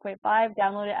release 8.5,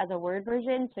 download it as a Word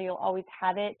version so you'll always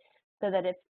have it, so that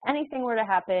if anything were to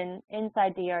happen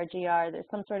inside DRGR, there's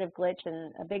some sort of glitch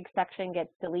and a big section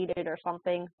gets deleted or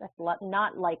something. That's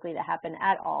not likely to happen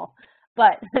at all.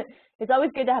 But it's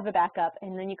always good to have a backup,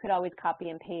 and then you could always copy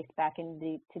and paste back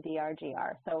into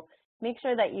DRGR. So make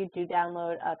sure that you do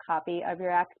download a copy of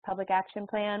your public action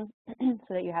plan so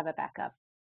that you have a backup.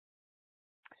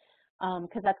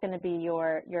 Because that's going to be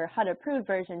your HUD approved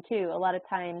version too. A lot of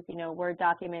times, Word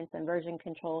documents and version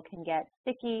control can get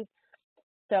sticky.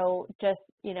 So just,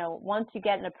 once you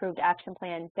get an approved action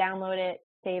plan, download it,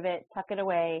 save it, tuck it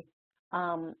away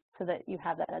so that you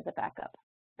have that as a backup.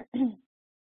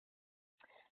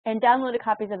 And downloaded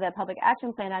copies of the public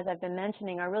action plan, as I've been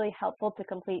mentioning, are really helpful to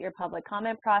complete your public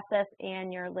comment process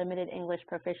and your limited English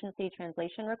proficiency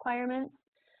translation requirements.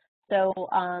 So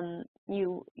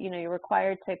you're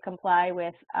required to comply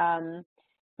with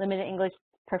limited English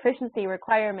proficiency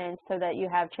requirements so that you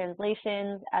have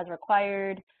translations as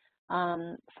required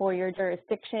for your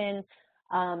jurisdiction.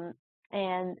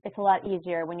 And it's a lot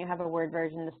easier when you have a Word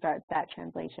version to start that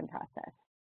translation process.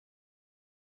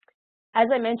 As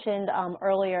I mentioned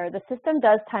earlier, the system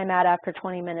does time out after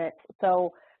 20 minutes.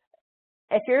 So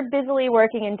if you're busily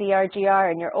working in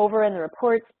DRGR and you're over in the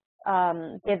reports,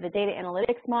 there's the data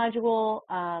analytics module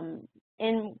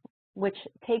which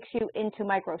takes you into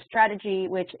MicroStrategy,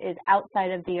 which is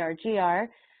outside of DRGR.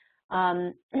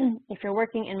 If you're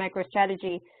working in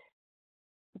MicroStrategy,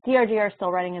 DRGR is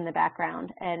still running in the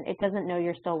background and it doesn't know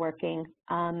you're still working.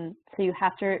 So you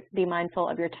have to be mindful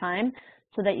of your time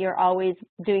so that you're always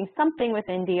doing something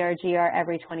within DRGR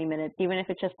every 20 minutes, even if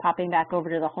it's just popping back over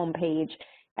to the home page,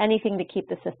 anything to keep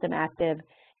the system active.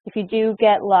 If you do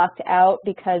get locked out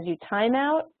because you time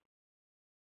out,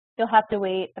 you'll have to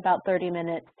wait about 30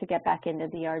 minutes to get back into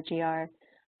DRGR.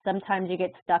 Sometimes you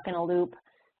get stuck in a loop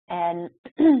and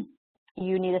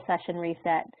you need a session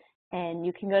reset, and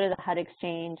you can go to the HUD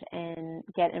Exchange and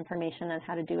get information on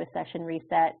how to do a session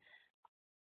reset.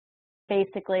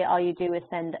 Basically, all you do is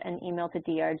send an email to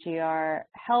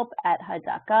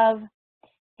drgrhelp@hud.gov,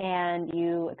 and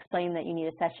you explain that you need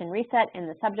a session reset in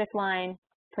the subject line,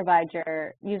 provide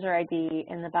your user ID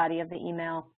in the body of the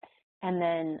email, and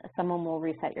then someone will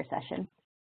reset your session.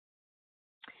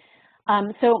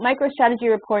 So MicroStrategy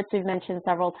reports, we've mentioned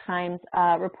several times.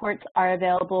 Reports are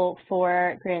available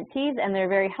for grantees, and they're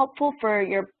very helpful for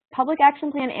your public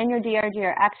action plan and your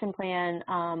DRGR action plan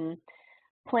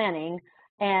planning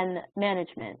and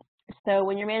management. So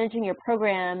when you're managing your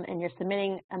program and you're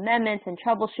submitting amendments and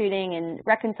troubleshooting and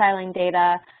reconciling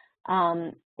data,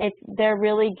 they're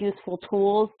really useful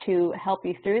tools to help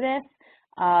you through this.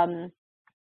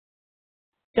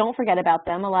 Don't forget about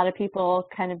them. A lot of people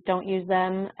kind of don't use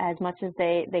them as much as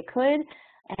they could,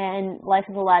 and life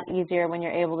is a lot easier when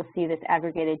you're able to see this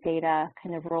aggregated data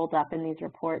kind of rolled up in these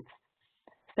reports.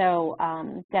 So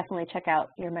definitely check out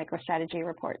your MicroStrategy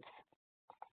reports.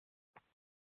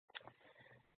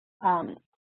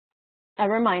 A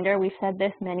reminder, we've said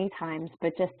this many times,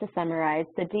 but just to summarize,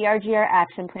 the DRGR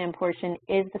action plan portion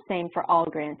is the same for all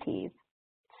grantees.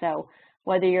 So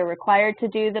whether you're required to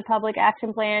do the public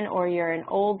action plan or you're an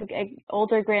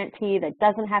older grantee that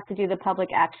doesn't have to do the public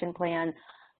action plan,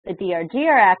 the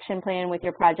DRGR action plan with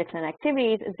your projects and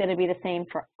activities is going to be the same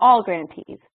for all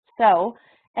grantees. So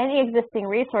any existing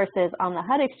resources on the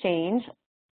HUD Exchange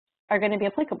are going to be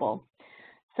applicable.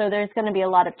 So there's going to be a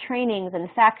lot of trainings and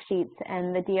fact sheets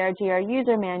and the DRGR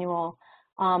user manual.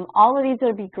 All of these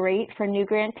would be great for new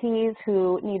grantees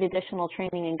who need additional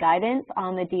training and guidance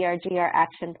on the DRGR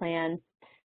action plan,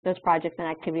 those projects and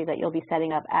activities that you'll be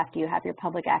setting up after you have your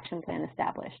public action plan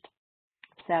established.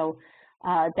 So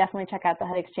definitely check out the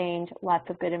HUD Exchange, lots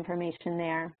of good information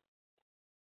there.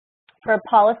 For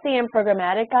policy and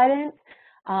programmatic guidance,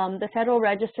 the Federal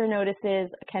Register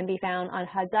notices can be found on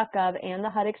HUD.gov and the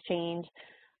HUD Exchange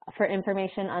for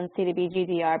information on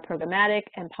CDBG-DR programmatic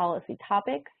and policy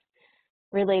topics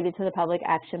related to the public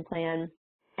action plan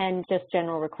and just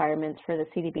general requirements for the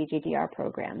CDBG-DR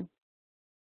program.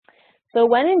 So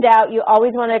when in doubt, you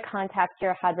always want to contact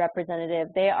your HUD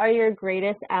representative. They are your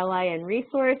greatest ally and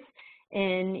resource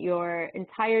in your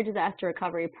entire disaster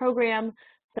recovery program.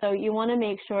 So you want to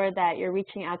make sure that you're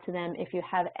reaching out to them if you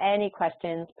have any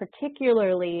questions,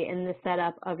 particularly in the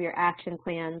setup of your action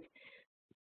plans.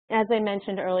 As I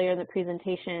mentioned earlier in the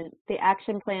presentation, the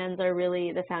action plans are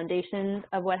really the foundation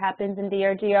of what happens in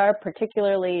DRGR,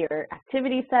 particularly your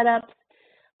activity setups.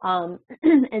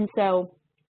 And so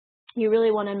you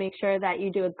really want to make sure that you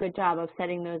do a good job of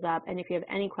setting those up. And if you have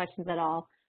any questions at all,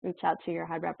 reach out to your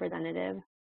HUD representative.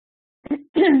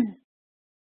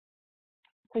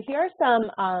 So here are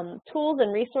some tools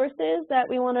and resources that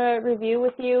we want to review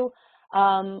with you.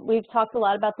 We've talked a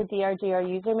lot about the DRGR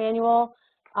user manual.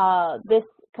 This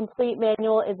complete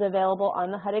manual is available on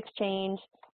the HUD Exchange.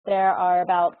 There are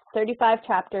about 35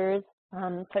 chapters,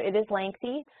 so it is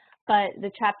lengthy, but the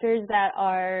chapters that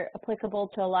are applicable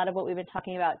to a lot of what we've been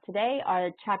talking about today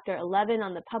are Chapter 11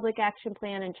 on the Public Action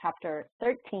Plan and Chapter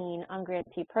 13 on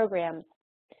grantee programs.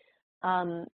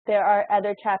 There are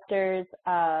other chapters,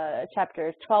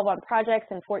 chapters 12 on projects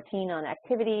and 14 on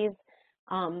activities.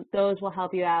 Those will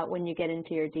help you out when you get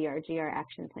into your DRGR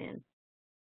action plan.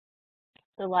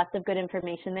 So lots of good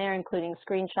information there, including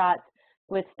screenshots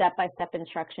with step-by-step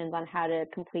instructions on how to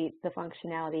complete the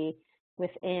functionality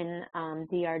within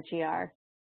DRGR.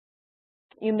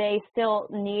 You may still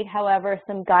need, however,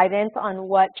 some guidance on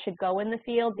what should go in the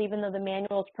fields, even though the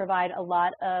manuals provide a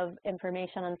lot of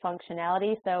information on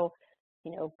functionality. So,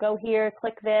 you know, go here,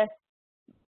 click this,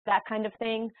 that kind of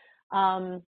thing.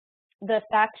 The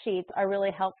fact sheets are really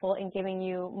helpful in giving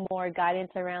you more guidance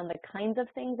around the kinds of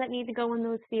things that need to go in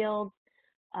those fields,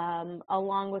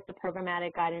 along with the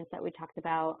programmatic guidance that we talked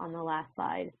about on the last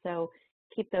slide. So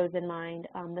keep those in mind.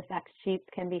 The fact sheets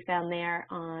can be found there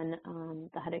on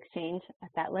the HUD Exchange at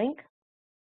that link.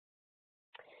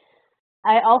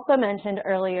 I also mentioned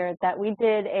earlier that we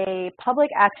did a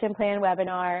public action plan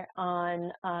webinar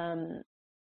on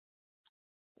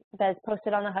that's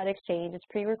posted on the HUD Exchange. It's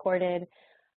pre-recorded.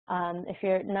 If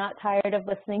you're not tired of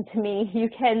listening to me, you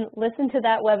can listen to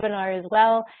that webinar as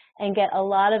well and get a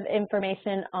lot of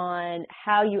information on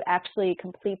how you actually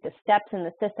complete the steps in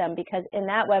the system, because in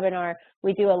that webinar,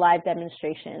 we do a live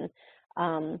demonstration.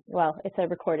 Well, it's a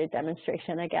recorded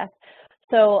demonstration, I guess.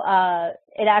 So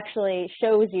it actually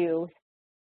shows you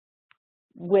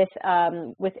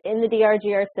within the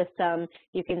DRGR system,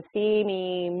 you can see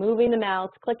me moving the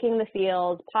mouse, clicking the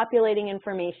fields, populating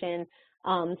information.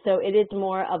 So it is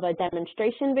more of a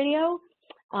demonstration video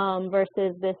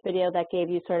versus this video that gave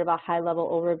you sort of a high-level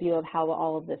overview of how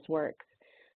all of this works.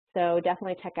 So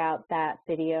definitely check out that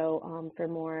video for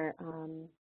more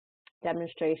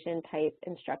demonstration type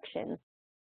instruction.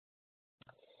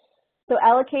 So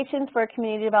allocations for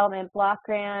community development block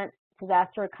grant,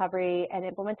 disaster recovery, and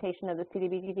implementation of the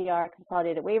CDBG-DR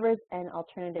consolidated waivers and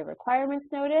alternative requirements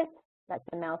notice. That's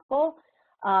a mouthful.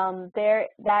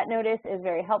 That notice is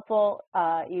very helpful.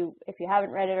 If you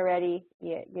haven't read it already,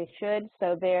 you should.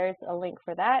 So there's a link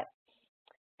for that.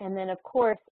 And then, of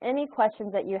course, any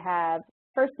questions that you have,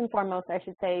 first and foremost, I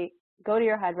should say, go to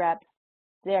your HUD reps.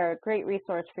 They're a great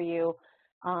resource for you,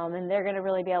 and they're going to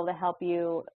really be able to help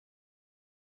you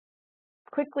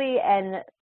quickly and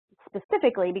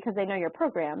specifically because they know your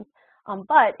programs.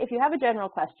 But if you have a general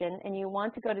question and you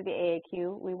want to go to the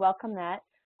AAQ, we welcome that.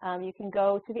 You can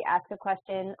go to the Ask a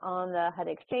Question on the HUD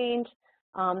Exchange.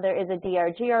 There is a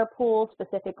DRGR pool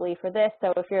specifically for this.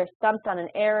 So if you're stumped on an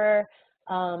error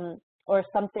or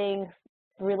something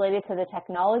related to the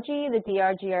technology, the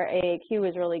DRGR AAQ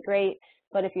is really great.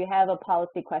 But if you have a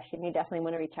policy question, you definitely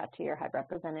want to reach out to your HUD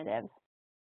representative.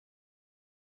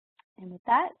 And with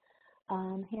that,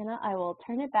 Hannah, I will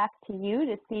turn it back to you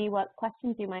to see what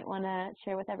questions you might want to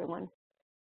share with everyone.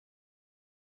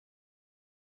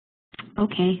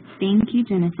 Okay, thank you,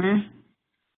 Jennifer.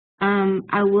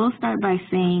 I will start by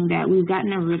saying that we've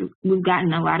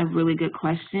gotten a lot of really good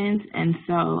questions, and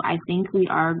so I think we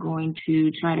are going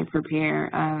to try to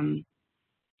prepare an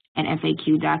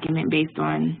FAQ document based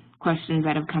on questions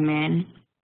that have come in.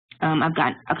 I've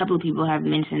got a couple of people have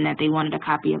mentioned that they wanted a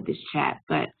copy of this chat,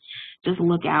 but just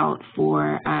look out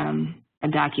for a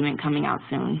document coming out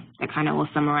soon that kind of will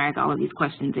summarize all of these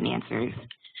questions and answers.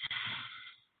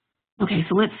 Okay,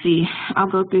 so let's see. I'll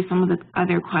go through some of the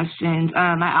other questions.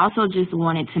 I also just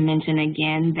wanted to mention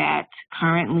again that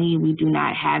currently we do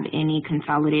not have any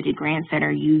consolidated grants that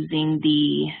are using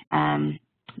the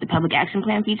Public Action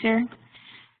Plan feature.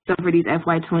 So for these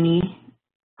FY20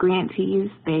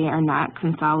 grantees, they are not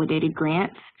consolidated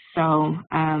grants. So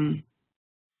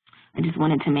I just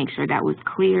wanted to make sure that was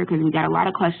clear because we got a lot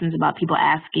of questions about people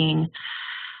asking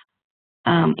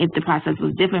if the process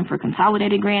was different for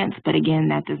consolidated grants, but again,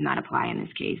 that does not apply in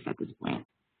this case at this point.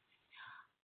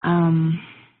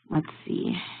 Let's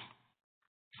see.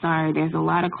 Sorry, there's a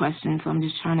lot of questions, so I'm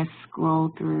just trying to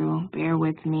scroll through. Bear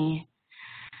with me.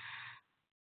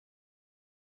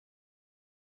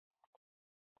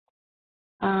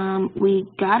 We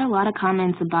got a lot of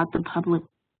comments about the public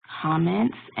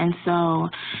comments, and so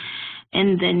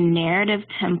in the narrative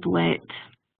template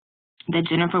that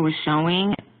Jennifer was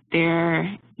showing,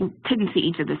 you couldn't see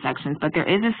each of the sections, but there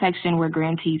is a section where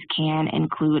grantees can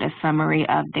include a summary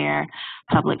of their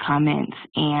public comments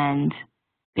and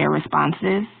their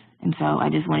responses. And so I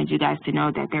just wanted you guys to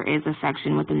know that there is a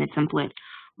section within the template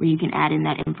where you can add in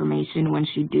that information once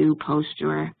you do post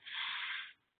your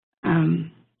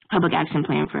public action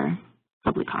plan for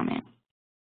public comment.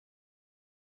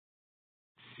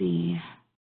 Let's see.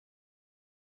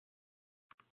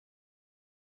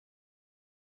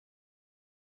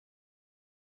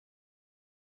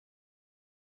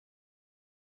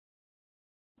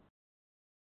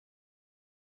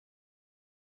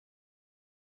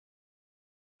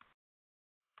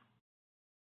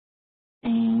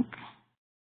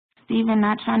 Stephen,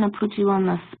 not trying to put you on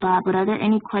the spot, but are there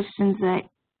any questions that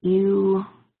you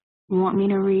want me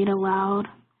to read aloud?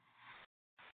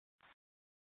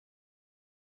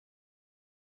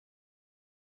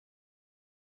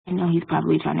 I know he's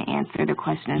probably trying to answer the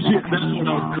questions that Yeah, are that's coming in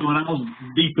what I was now. doing. I was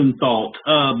deep in thought.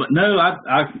 But no,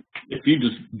 if you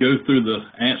just go through the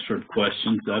answered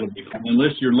questions, that'll be fine,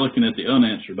 unless you're looking at the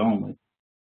unanswered only.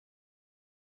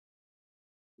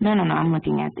 No, I'm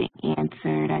looking at the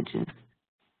answered.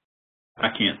 I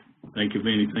can't think of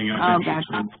anything Oh, I'm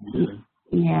gotcha. interested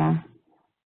in. Yeah.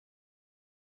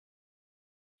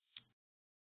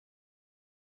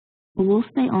 We'll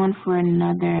stay on for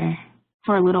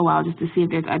a little while just to see if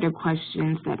there's other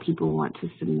questions that people want to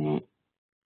submit.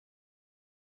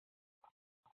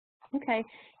 Okay.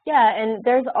 Yeah, and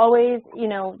there's always,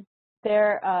 if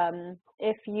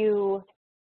you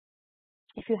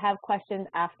have questions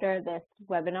after this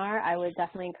webinar, I would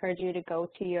definitely encourage you to go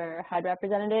to your HUD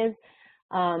representatives.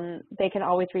 They can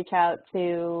always reach out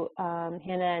to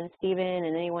Hannah and Stephen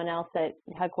and anyone else at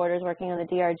headquarters working on the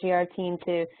DRGR team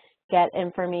to get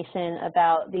information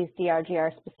about these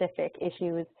DRGR specific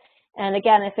issues. And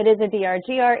again, if it is a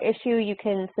DRGR issue, you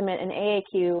can submit an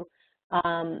AAQ.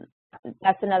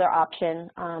 That's another option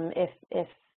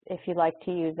if you'd like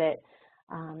to use it.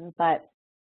 But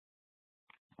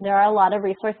there are a lot of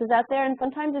resources out there, and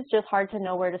sometimes it's just hard to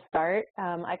know where to start.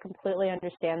 I completely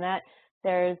understand that.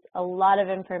 There's a lot of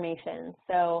information,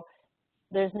 so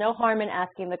there's no harm in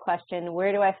asking the question,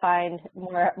 where do I find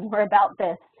more about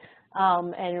this?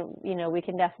 And we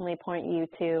can definitely point you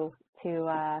to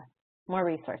more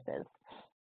resources,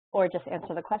 or just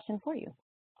answer the question for you.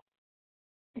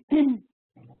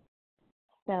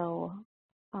 So.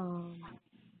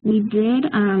 We did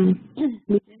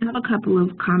have a couple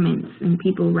of comments and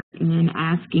people writing in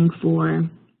asking for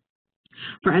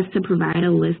us to provide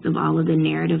a list of all of the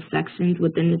narrative sections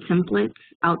within the templates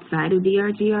outside of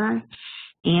DRGR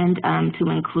and to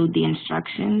include the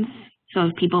instructions. So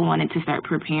if people wanted to start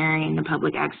preparing the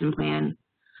public action plan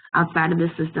outside of the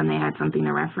system, they had something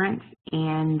to reference,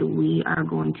 and we are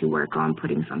going to work on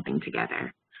putting something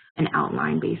together, an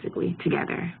outline basically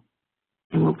together,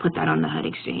 and we'll put that on the HUD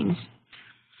Exchange.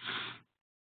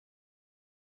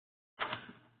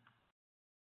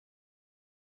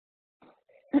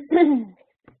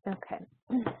 Okay.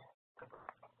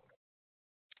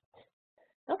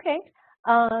 Okay.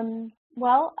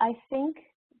 Well, I think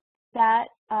that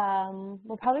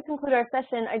we'll probably conclude our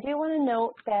session. I do want to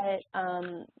note that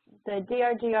the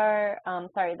DRGR,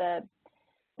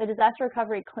 the Disaster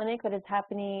Recovery Clinic that is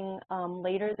happening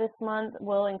later this month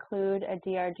will include a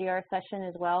DRGR session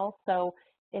as well. So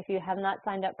if you have not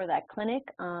signed up for that clinic,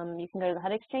 you can go to the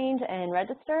HUD Exchange and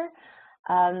register.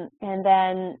 And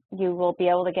then you will be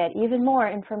able to get even more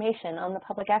information on the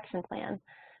public action plan.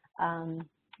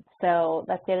 So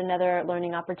that's yet another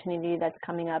learning opportunity that's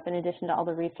coming up in addition to all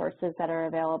the resources that are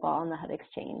available on the HUD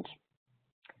Exchange.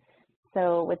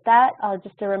 So with that,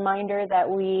 just a reminder that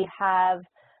we have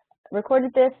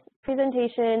recorded this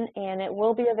presentation and it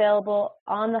will be available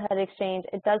on the HUD Exchange.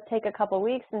 It does take a couple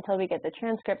weeks until we get the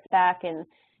transcripts back and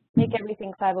make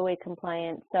everything 508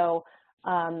 compliant. So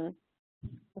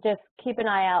just keep an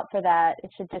eye out for that. It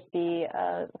should just be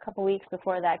a couple weeks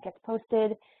before that gets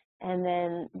posted, and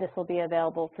then this will be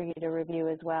available for you to review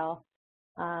as well.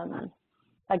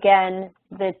 Again,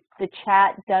 the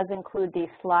chat does include these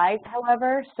slides,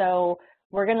 however, so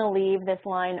we're going to leave this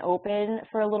line open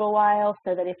for a little while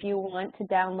so that if you want to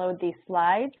download these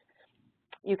slides,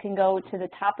 you can go to the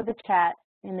top of the chat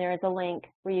and there is a link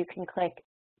where you can click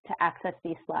to access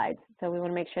these slides. So we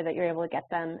want to make sure that you're able to get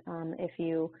them if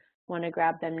you want to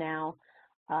grab them now.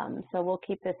 So we'll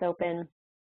keep this open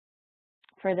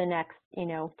for the next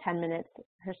 10 minutes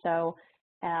or so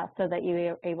that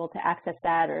you're able to access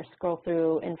that or scroll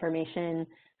through information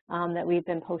that we've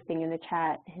been posting in the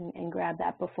chat and grab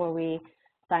that before we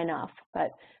sign off.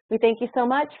 But we thank you so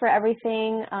much for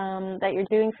everything that you're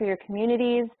doing for your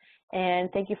communities, and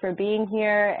thank you for being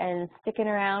here and sticking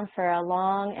around for a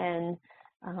long and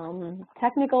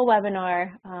technical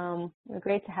webinar. We're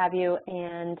great to have you,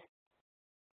 and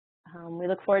we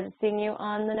look forward to seeing you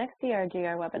on the next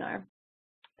DRGR webinar.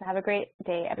 So have a great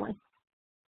day, everyone.